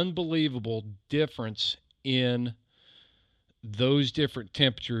an unbelievable difference in those different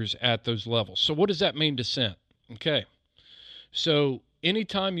temperatures at those levels. So what does that mean to scent? Okay. So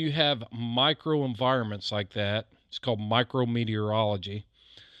anytime you have microenvironments like that, it's called micrometeorology,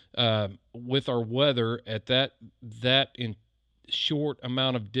 with our weather at that in short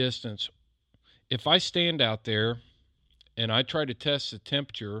amount of distance, if I stand out there and I try to test the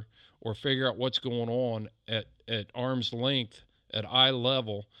temperature or figure out what's going on at arm's length, at eye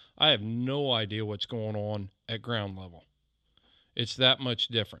level, I have no idea what's going on at ground level. It's that much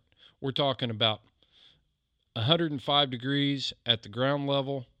different. We're talking about 105 degrees at the ground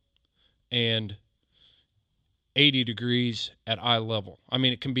level and 80 degrees at eye level. I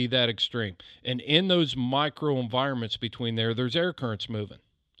mean, it can be that extreme. And in those micro environments between there's air currents moving.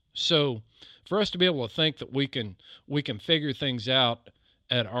 So for us to be able to think that we can figure things out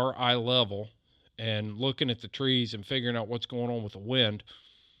at our eye level and looking at the trees and figuring out what's going on with the wind,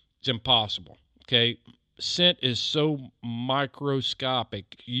 it's impossible. Okay. Scent is so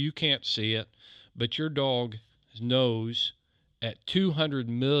microscopic, you can't see it, but your dog's nose at 200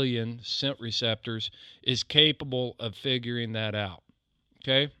 million scent receptors is capable of figuring that out.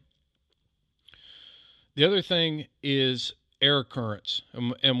 Okay? The other thing is air currents.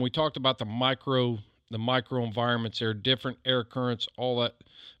 And we talked about the micro environments there, different air currents, all that.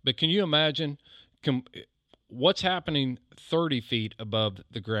 But can you imagine what's happening 30 feet above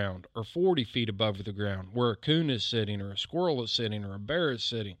the ground or 40 feet above the ground where a coon is sitting or a squirrel is sitting or a bear is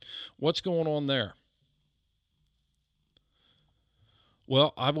sitting? What's going on there?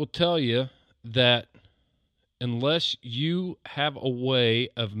 Well, I will tell you that unless you have a way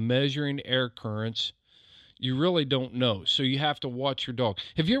of measuring air currents, you really don't know. So you have to watch your dog.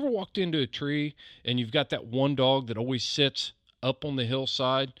 Have you ever walked into a tree and you've got that one dog that always sits up on the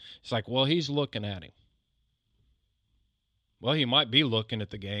hillside? It's like, well, he's looking at him. Well, he might be looking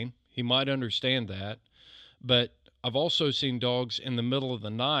at the game. He might understand that. But I've also seen dogs in the middle of the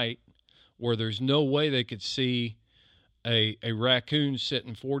night where there's no way they could see a raccoon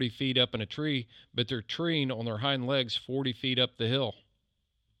sitting 40 feet up in a tree, but they're treeing on their hind legs 40 feet up the hill.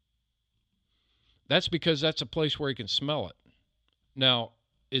 That's because that's a place where he can smell it. Now,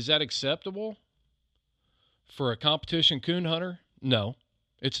 is that acceptable for a competition coon hunter? No,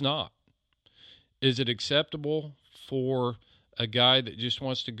 it's not. Is it acceptable for a guy that just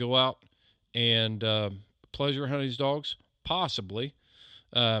wants to go out and pleasure hunt his dogs? Possibly.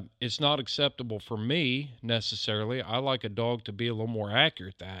 It's not acceptable for me necessarily. I like a dog to be a little more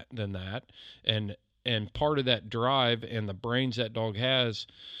accurate than that. And part of that drive and the brains that dog has,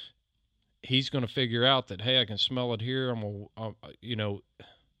 he's going to figure out that, hey, I can smell it here.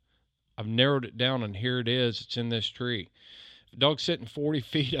 I've narrowed it down and here it is. It's in this tree. If a dog's sitting 40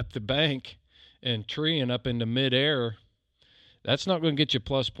 feet up the bank and treeing up into midair, that's not going to get you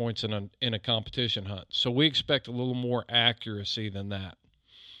plus points in a competition hunt. So we expect a little more accuracy than that.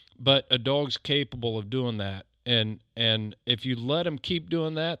 But a dog's capable of doing that. And if you let him keep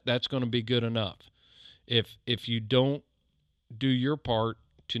doing that, that's going to be good enough. If you don't do your part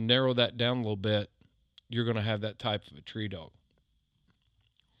to narrow that down a little bit, you're going to have that type of a tree dog.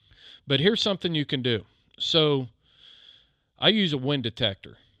 But here's something you can do. So I use a wind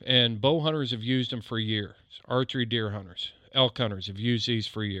detector, and bow hunters have used them for years. Archery deer hunters, elk hunters have used these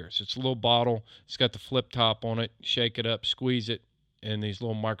for years. It's a little bottle. It's got the flip top on it. Shake it up, squeeze it, and these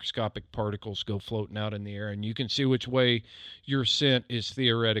little microscopic particles go floating out in the air, and you can see which way your scent is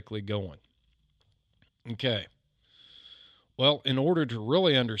theoretically going. Okay. Well, in order to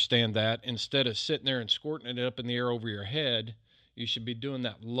really understand that, instead of sitting there and squirting it up in the air over your head, you should be doing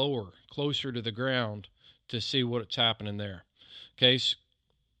that lower, closer to the ground to see what's happening there. Okay, so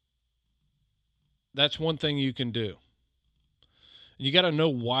that's one thing you can do. You got to know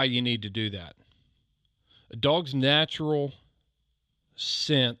why you need to do that. A dog's natural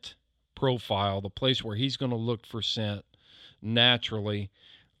scent profile, the place where he's going to look for scent, naturally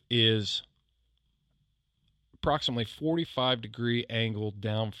is approximately 45-degree angle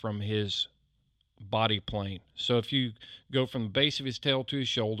down from his body plane. So if you go from the base of his tail to his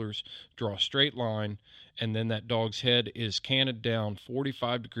shoulders, draw a straight line, and then that dog's head is canted down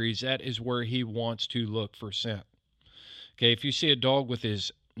 45 degrees, that is where he wants to look for scent. Okay, if you see a dog with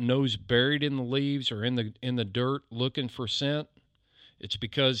his nose buried in the leaves or in the dirt looking for scent, it's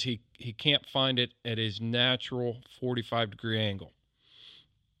because he can't find it at his natural 45-degree angle.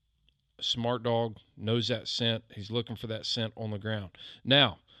 A smart dog knows that scent. He's looking for that scent on the ground.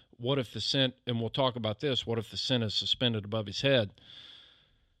 Now, what if the scent, and we'll talk about this, what if the scent is suspended above his head?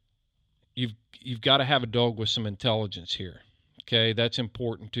 You've got to have a dog with some intelligence here. Okay, that's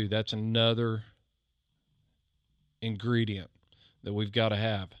important too. That's another ingredient that we've got to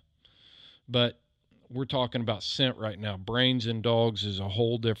have. But we're talking about scent right now. Brains in dogs is a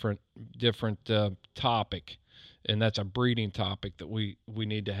whole different topic, and that's a breeding topic that we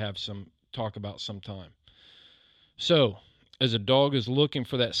need to have some talk about sometime. So, as a dog is looking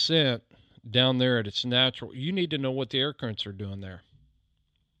for that scent down there at its natural, you need to know what the air currents are doing there.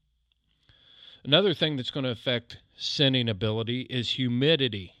 Another thing that's going to affect scenting ability is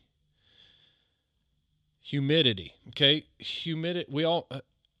humidity. Humidity, okay?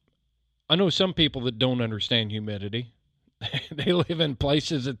 I know some people that don't understand humidity. They live in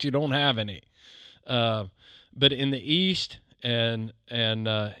places that you don't have any. But in the east and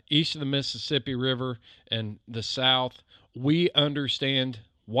east of the Mississippi River and the south, we understand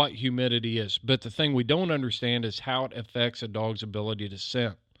what humidity is. But the thing we don't understand is how it affects a dog's ability to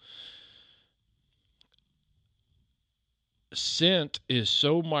scent. Scent is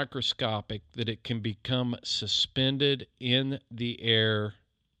so microscopic that it can become suspended in the air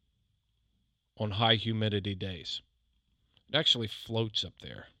on high humidity days. It actually floats up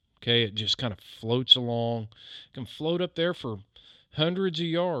there. Okay, it just kind of floats along. It can float up there for hundreds of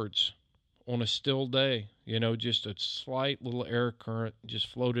yards on a still day. You know, just a slight little air current just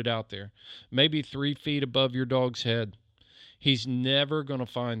floated out there. Maybe 3 feet above your dog's head. He's never going to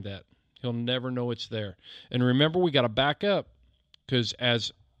find that. He'll never know it's there. And remember, we got to back up, because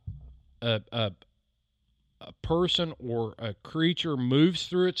as a person or a creature moves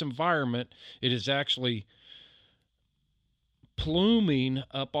through its environment, it is actually pluming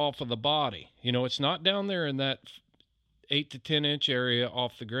up off of the body. You know, it's not down there in that 8 to 10 inch area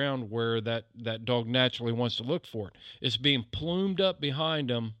off the ground where that dog naturally wants to look for it. It's being plumed up behind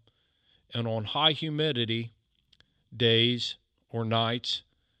him, and on high humidity days or nights,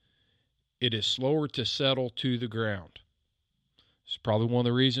 it is slower to settle to the ground. It's probably one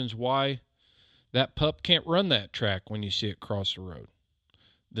of the reasons why that pup can't run that track when you see it cross the road.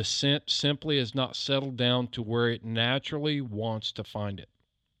 The scent simply has not settled down to where it naturally wants to find it.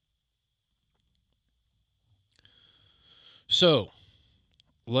 So,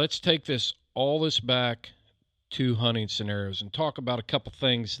 let's take all this back to hunting scenarios and talk about a couple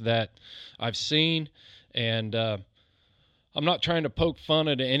things that I've seen. And I'm not trying to poke fun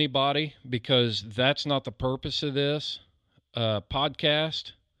at anybody, because that's not the purpose of this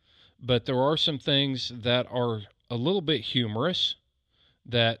podcast. But there are some things that are a little bit humorous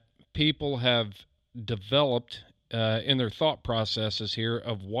that people have developed in their thought processes here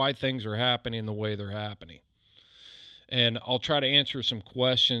of why things are happening the way they're happening. And I'll try to answer some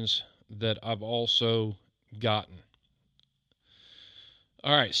questions that I've also gotten.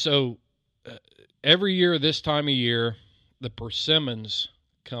 All right, so every year this time of year, the persimmons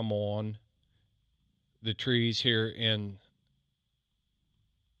come on the trees here in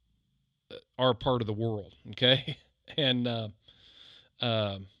our part of the world, okay? And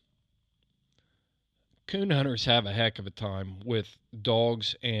coon hunters have a heck of a time with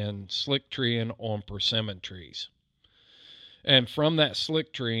dogs and slick treeing on persimmon trees. And from that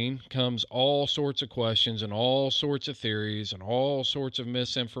slick treeing comes all sorts of questions and all sorts of theories and all sorts of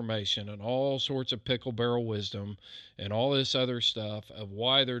misinformation and all sorts of pickle barrel wisdom and all this other stuff of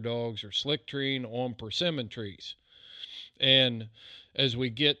why their dogs are slick treeing on persimmon trees. And as we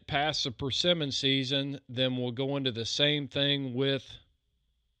get past the persimmon season, then we'll go into the same thing with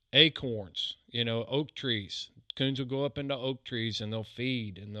acorns, oak trees. Coons will go up into oak trees and they'll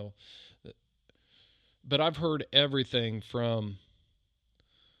feed and they'll... But I've heard everything from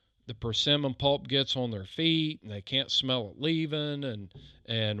the persimmon pulp gets on their feet and they can't smell it leaving,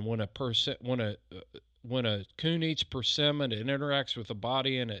 and when a coon eats persimmon, it interacts with the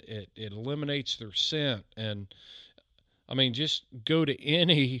body and it eliminates their scent. And I mean, just go to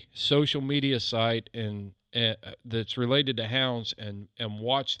any social media site and that's related to hounds and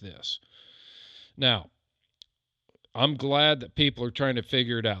watch this. Now, I'm glad that people are trying to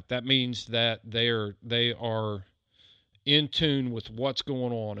figure it out. That means that they are in tune with what's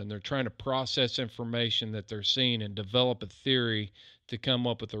going on, and they're trying to process information that they're seeing and develop a theory to come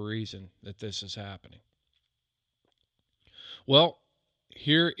up with a reason that this is happening. Well,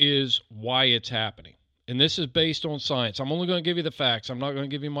 here is why it's happening. And this is based on science. I'm only going to give you the facts. I'm not going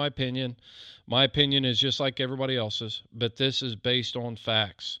to give you my opinion. My opinion is just like everybody else's, but this is based on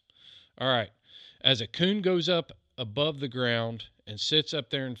facts. All right. As a coon goes up above the ground and sits up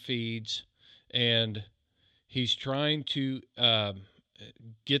there and feeds, and he's trying to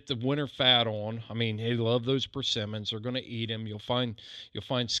get the winter fat on. I mean, they love those persimmons. They're going to eat them. You'll find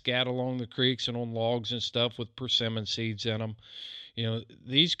scat along the creeks and on logs and stuff with persimmon seeds in them. You know,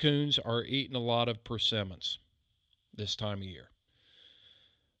 these coons are eating a lot of persimmons this time of year.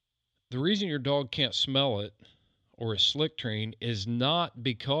 The reason your dog can't smell it, or a slicktrine, is not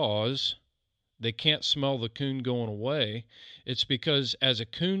because they can't smell the coon going away. It's because as a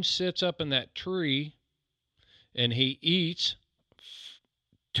coon sits up in that tree and he eats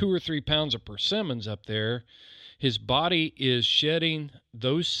 2 or 3 pounds of persimmons up there, his body is shedding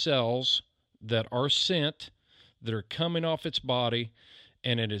those cells that are scent, that are coming off its body,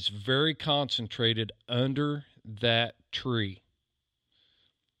 and it is very concentrated under that tree.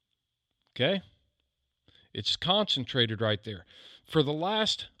 Okay? It's concentrated right there. For the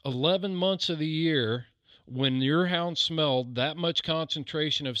last 11 months of the year, when your hound smelled that much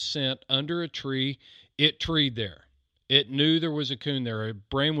concentration of scent under a tree, it treed there. It knew there was a coon there. Its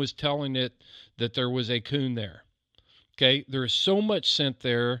brain was telling it that there was a coon there. Okay, there is so much scent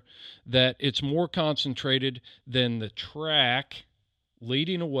there that it's more concentrated than the track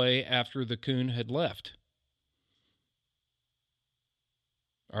leading away after the coon had left.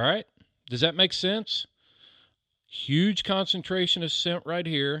 All right, does that make sense? Huge concentration of scent right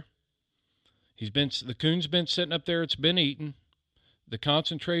here. The coon's been sitting up there, it's been eaten. The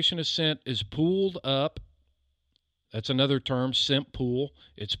concentration of scent is pooled up. That's another term, scent pool.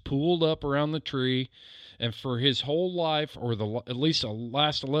 It's pooled up around the tree. And for his whole life, or at least the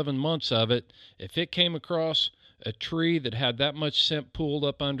last 11 months of it, if it came across a tree that had that much scent pooled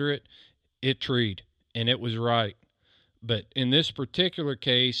up under it, it treed, and it was right. But in this particular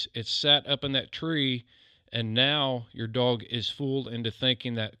case, it sat up in that tree, and now your dog is fooled into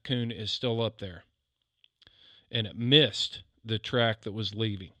thinking that coon is still up there. And it missed the track that was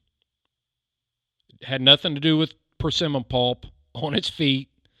leaving. It had nothing to do with persimmon pulp on its feet.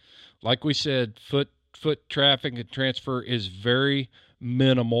 Like we said, foot traffic and transfer is very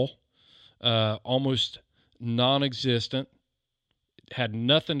minimal, almost non-existent. It had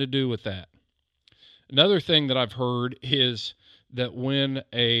nothing to do with that. Another thing that I've heard is that when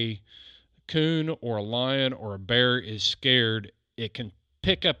a coon or a lion or a bear is scared, it can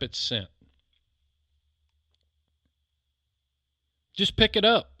pick up its scent. Just pick it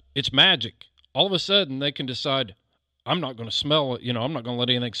up. It's magic. All of a sudden, they can decide, I'm not going to smell it. I'm not going to let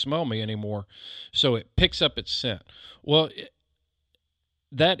anything smell me anymore. So it picks up its scent. Well,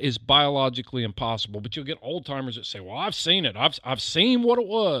 that is biologically impossible. But you'll get old timers that say, well, I've seen it. I've seen what it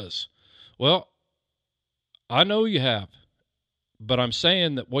was. Well, I know you have. But I'm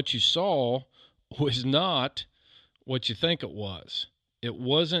saying that what you saw was not what you think it was. It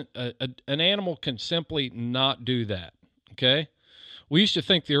wasn't. An animal can simply not do that. Okay? We used to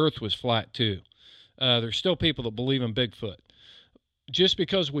think the earth was flat too. There's still people that believe in Bigfoot. Just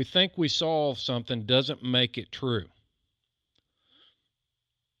because we think we saw something doesn't make it true.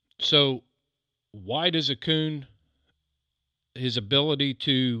 So why does a coon, his ability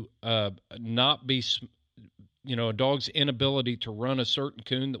to not be, a dog's inability to run a certain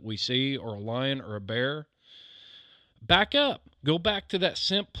coon that we see, or a lion or a bear? Back up. Go back to that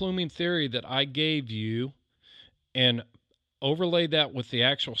scent pluming theory that I gave you and overlay that with the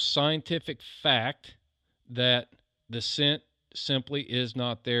actual scientific fact that the scent simply is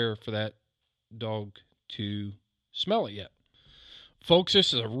not there for that dog to smell it yet. Folks,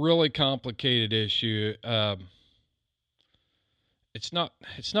 this is a really complicated issue. It's not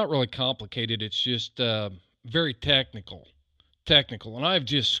really complicated. It's just very technical. And I've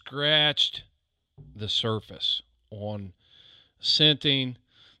just scratched the surface on scenting,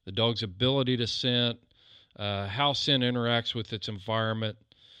 the dog's ability to scent, how scent interacts with its environment,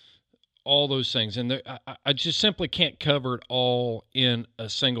 all those things. And I just simply can't cover it all in a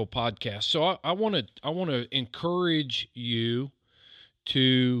single podcast. So I want to encourage you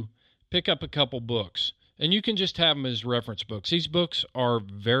to pick up a couple books. And you can just have them as reference books. These books are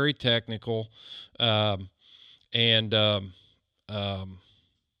very technical, and they'll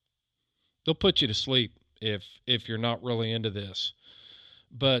put you to sleep if you're not really into this.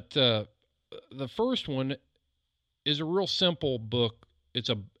 But the first one is a real simple book.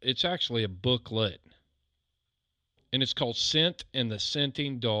 It's actually a booklet. and it's called Scent and the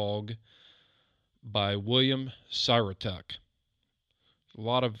Scenting Dog by William Sirotuk. A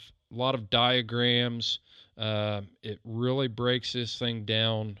lot of diagrams. It really breaks this thing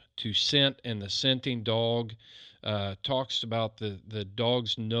down to scent and the scenting dog. Talks about the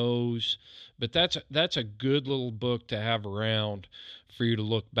dog's nose, but that's a good little book to have around for you to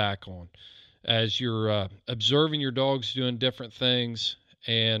look back on as you're observing your dogs doing different things.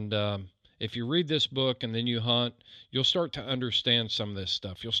 And if you read this book and then you hunt, you'll start to understand some of this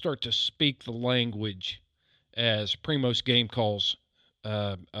stuff. You'll start to speak the language, as Primos Game calls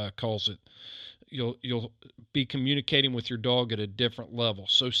it. You'll be communicating with your dog at a different level.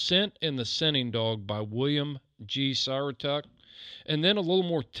 So Scent and the Scenting Dog by William G. Sirotuk. And then a little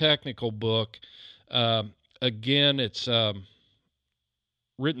more technical book. Again, it's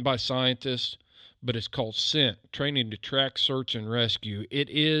written by scientists, but it's called Scent, Training to Track, Search, and Rescue. It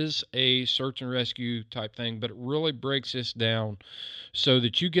is a search and rescue type thing, but it really breaks this down so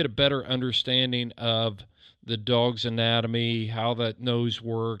that you get a better understanding of the dog's anatomy, how that nose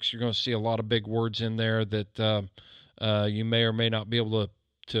works. You're going to see a lot of big words in there that you may or may not be able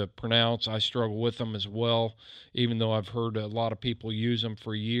to pronounce. I struggle with them as well, even though I've heard a lot of people use them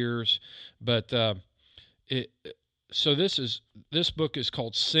for years. But so this book is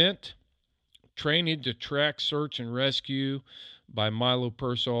called Scent, Training to Track, Search, and Rescue by Milo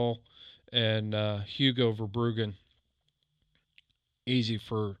Persol and Hugo Verbruggen. Easy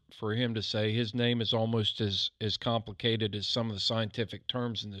for him to say. His name is almost as complicated as some of the scientific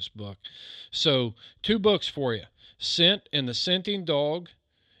terms in this book. So 2 books for you. Scent and the Scenting Dog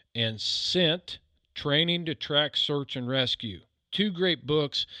and Scent, Training to Track, Search, and Rescue. 2 great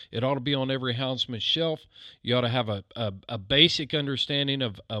books. It ought to be on every houndsman's shelf. You ought to have a basic understanding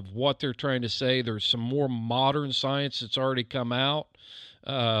of what they're trying to say. There's some more modern science that's already come out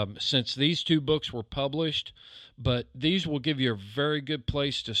since these 2 books were published, but these will give you a very good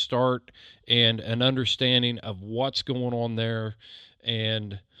place to start and an understanding of what's going on there,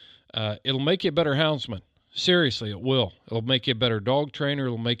 and it'll make you a better houndsman. Seriously, it will. It'll make you a better dog trainer.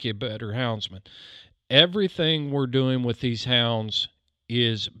 It'll make you a better houndsman. Everything we're doing with these hounds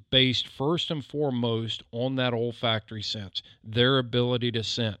is based first and foremost on that olfactory sense, their ability to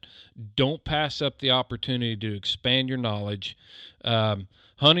scent. Don't pass up the opportunity to expand your knowledge.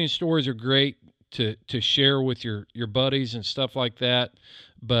 Hunting stories are great to share with your buddies and stuff like that,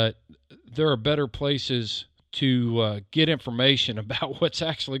 but there are better places to get information about what's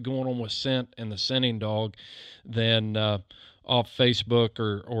actually going on with scent and the scenting dog than off Facebook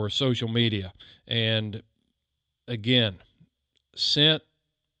or social media. And again, Scent,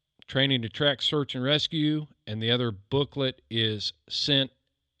 Training to Track, Search, and Rescue, and the other booklet is Scent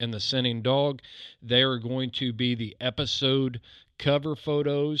and the Scenting Dog. They are going to be the episode cover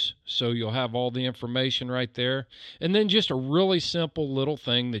photos, so you'll have all the information right there. And then just a really simple little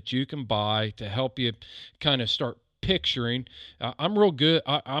thing that you can buy to help you kind of start picturing. I'm real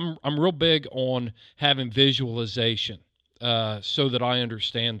big on having visualization so that I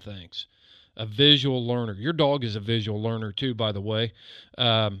understand things. A visual learner. Your dog is a visual learner too, by the way.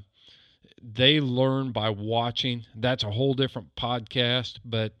 They learn by watching. That's a whole different podcast,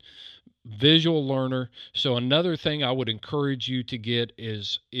 but visual learner. So another thing I would encourage you to get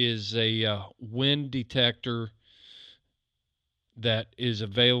is a wind detector that is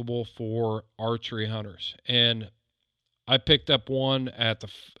available for archery hunters. And I picked up one at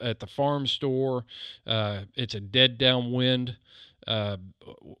the farm store. It's a dead downwind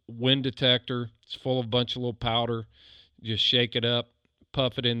wind detector. It's full of a bunch of little powder. Just shake it up,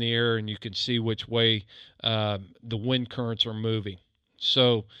 puff it in the air, and you can see which way the wind currents are moving.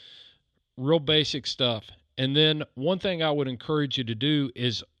 So real basic stuff. And then one thing I would encourage you to do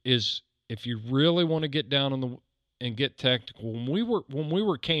is if you really want to get down and get technical, when we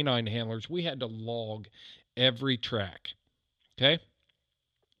were canine handlers, we had to log every track. Okay?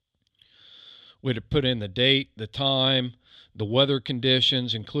 We had to put in the date, the time, the weather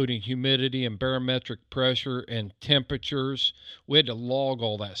conditions, including humidity and barometric pressure and temperatures. We had to log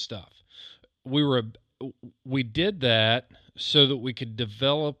all that stuff. We did that so that we could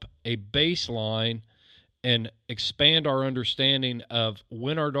develop a baseline and expand our understanding of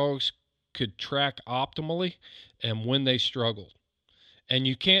when our dogs could track optimally and when they struggled. And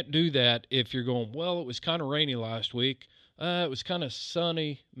you can't do that if you're going, well, it was kind of rainy last week. It was kind of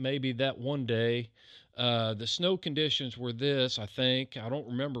sunny maybe that one day. The snow conditions were this, I think. I don't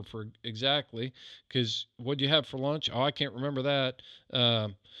remember for exactly, because what'd you have for lunch? Oh, I can't remember that.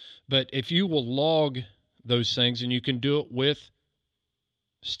 But if you will log those things, and you can do it with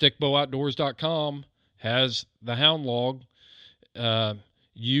stickbowoutdoors.com, has the hound log.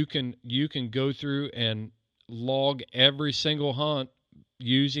 You can go through and log every single hunt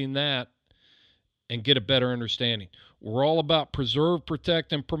using that and get a better understanding. We're all about preserve,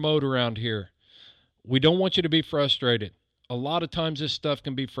 protect, and promote around here. We don't want you to be frustrated. A lot of times this stuff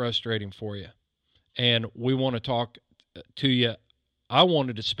can be frustrating for you, and we want to talk to you. I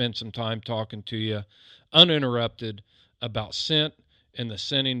wanted to spend some time talking to you uninterrupted about scent and the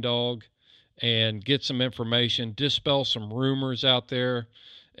scenting dog and get some information, dispel some rumors out there.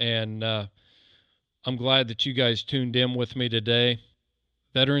 And I'm glad that you guys tuned in with me today.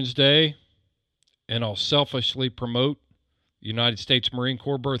 Veterans Day, and I'll selfishly promote United States Marine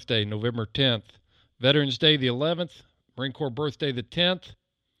Corps birthday, November 10th. Veterans Day the 11th, Marine Corps birthday the 10th.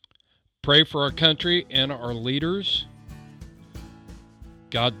 Pray for our country and our leaders.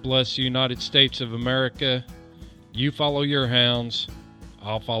 God bless the United States of America. You follow your hounds,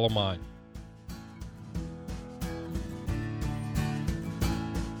 I'll follow mine.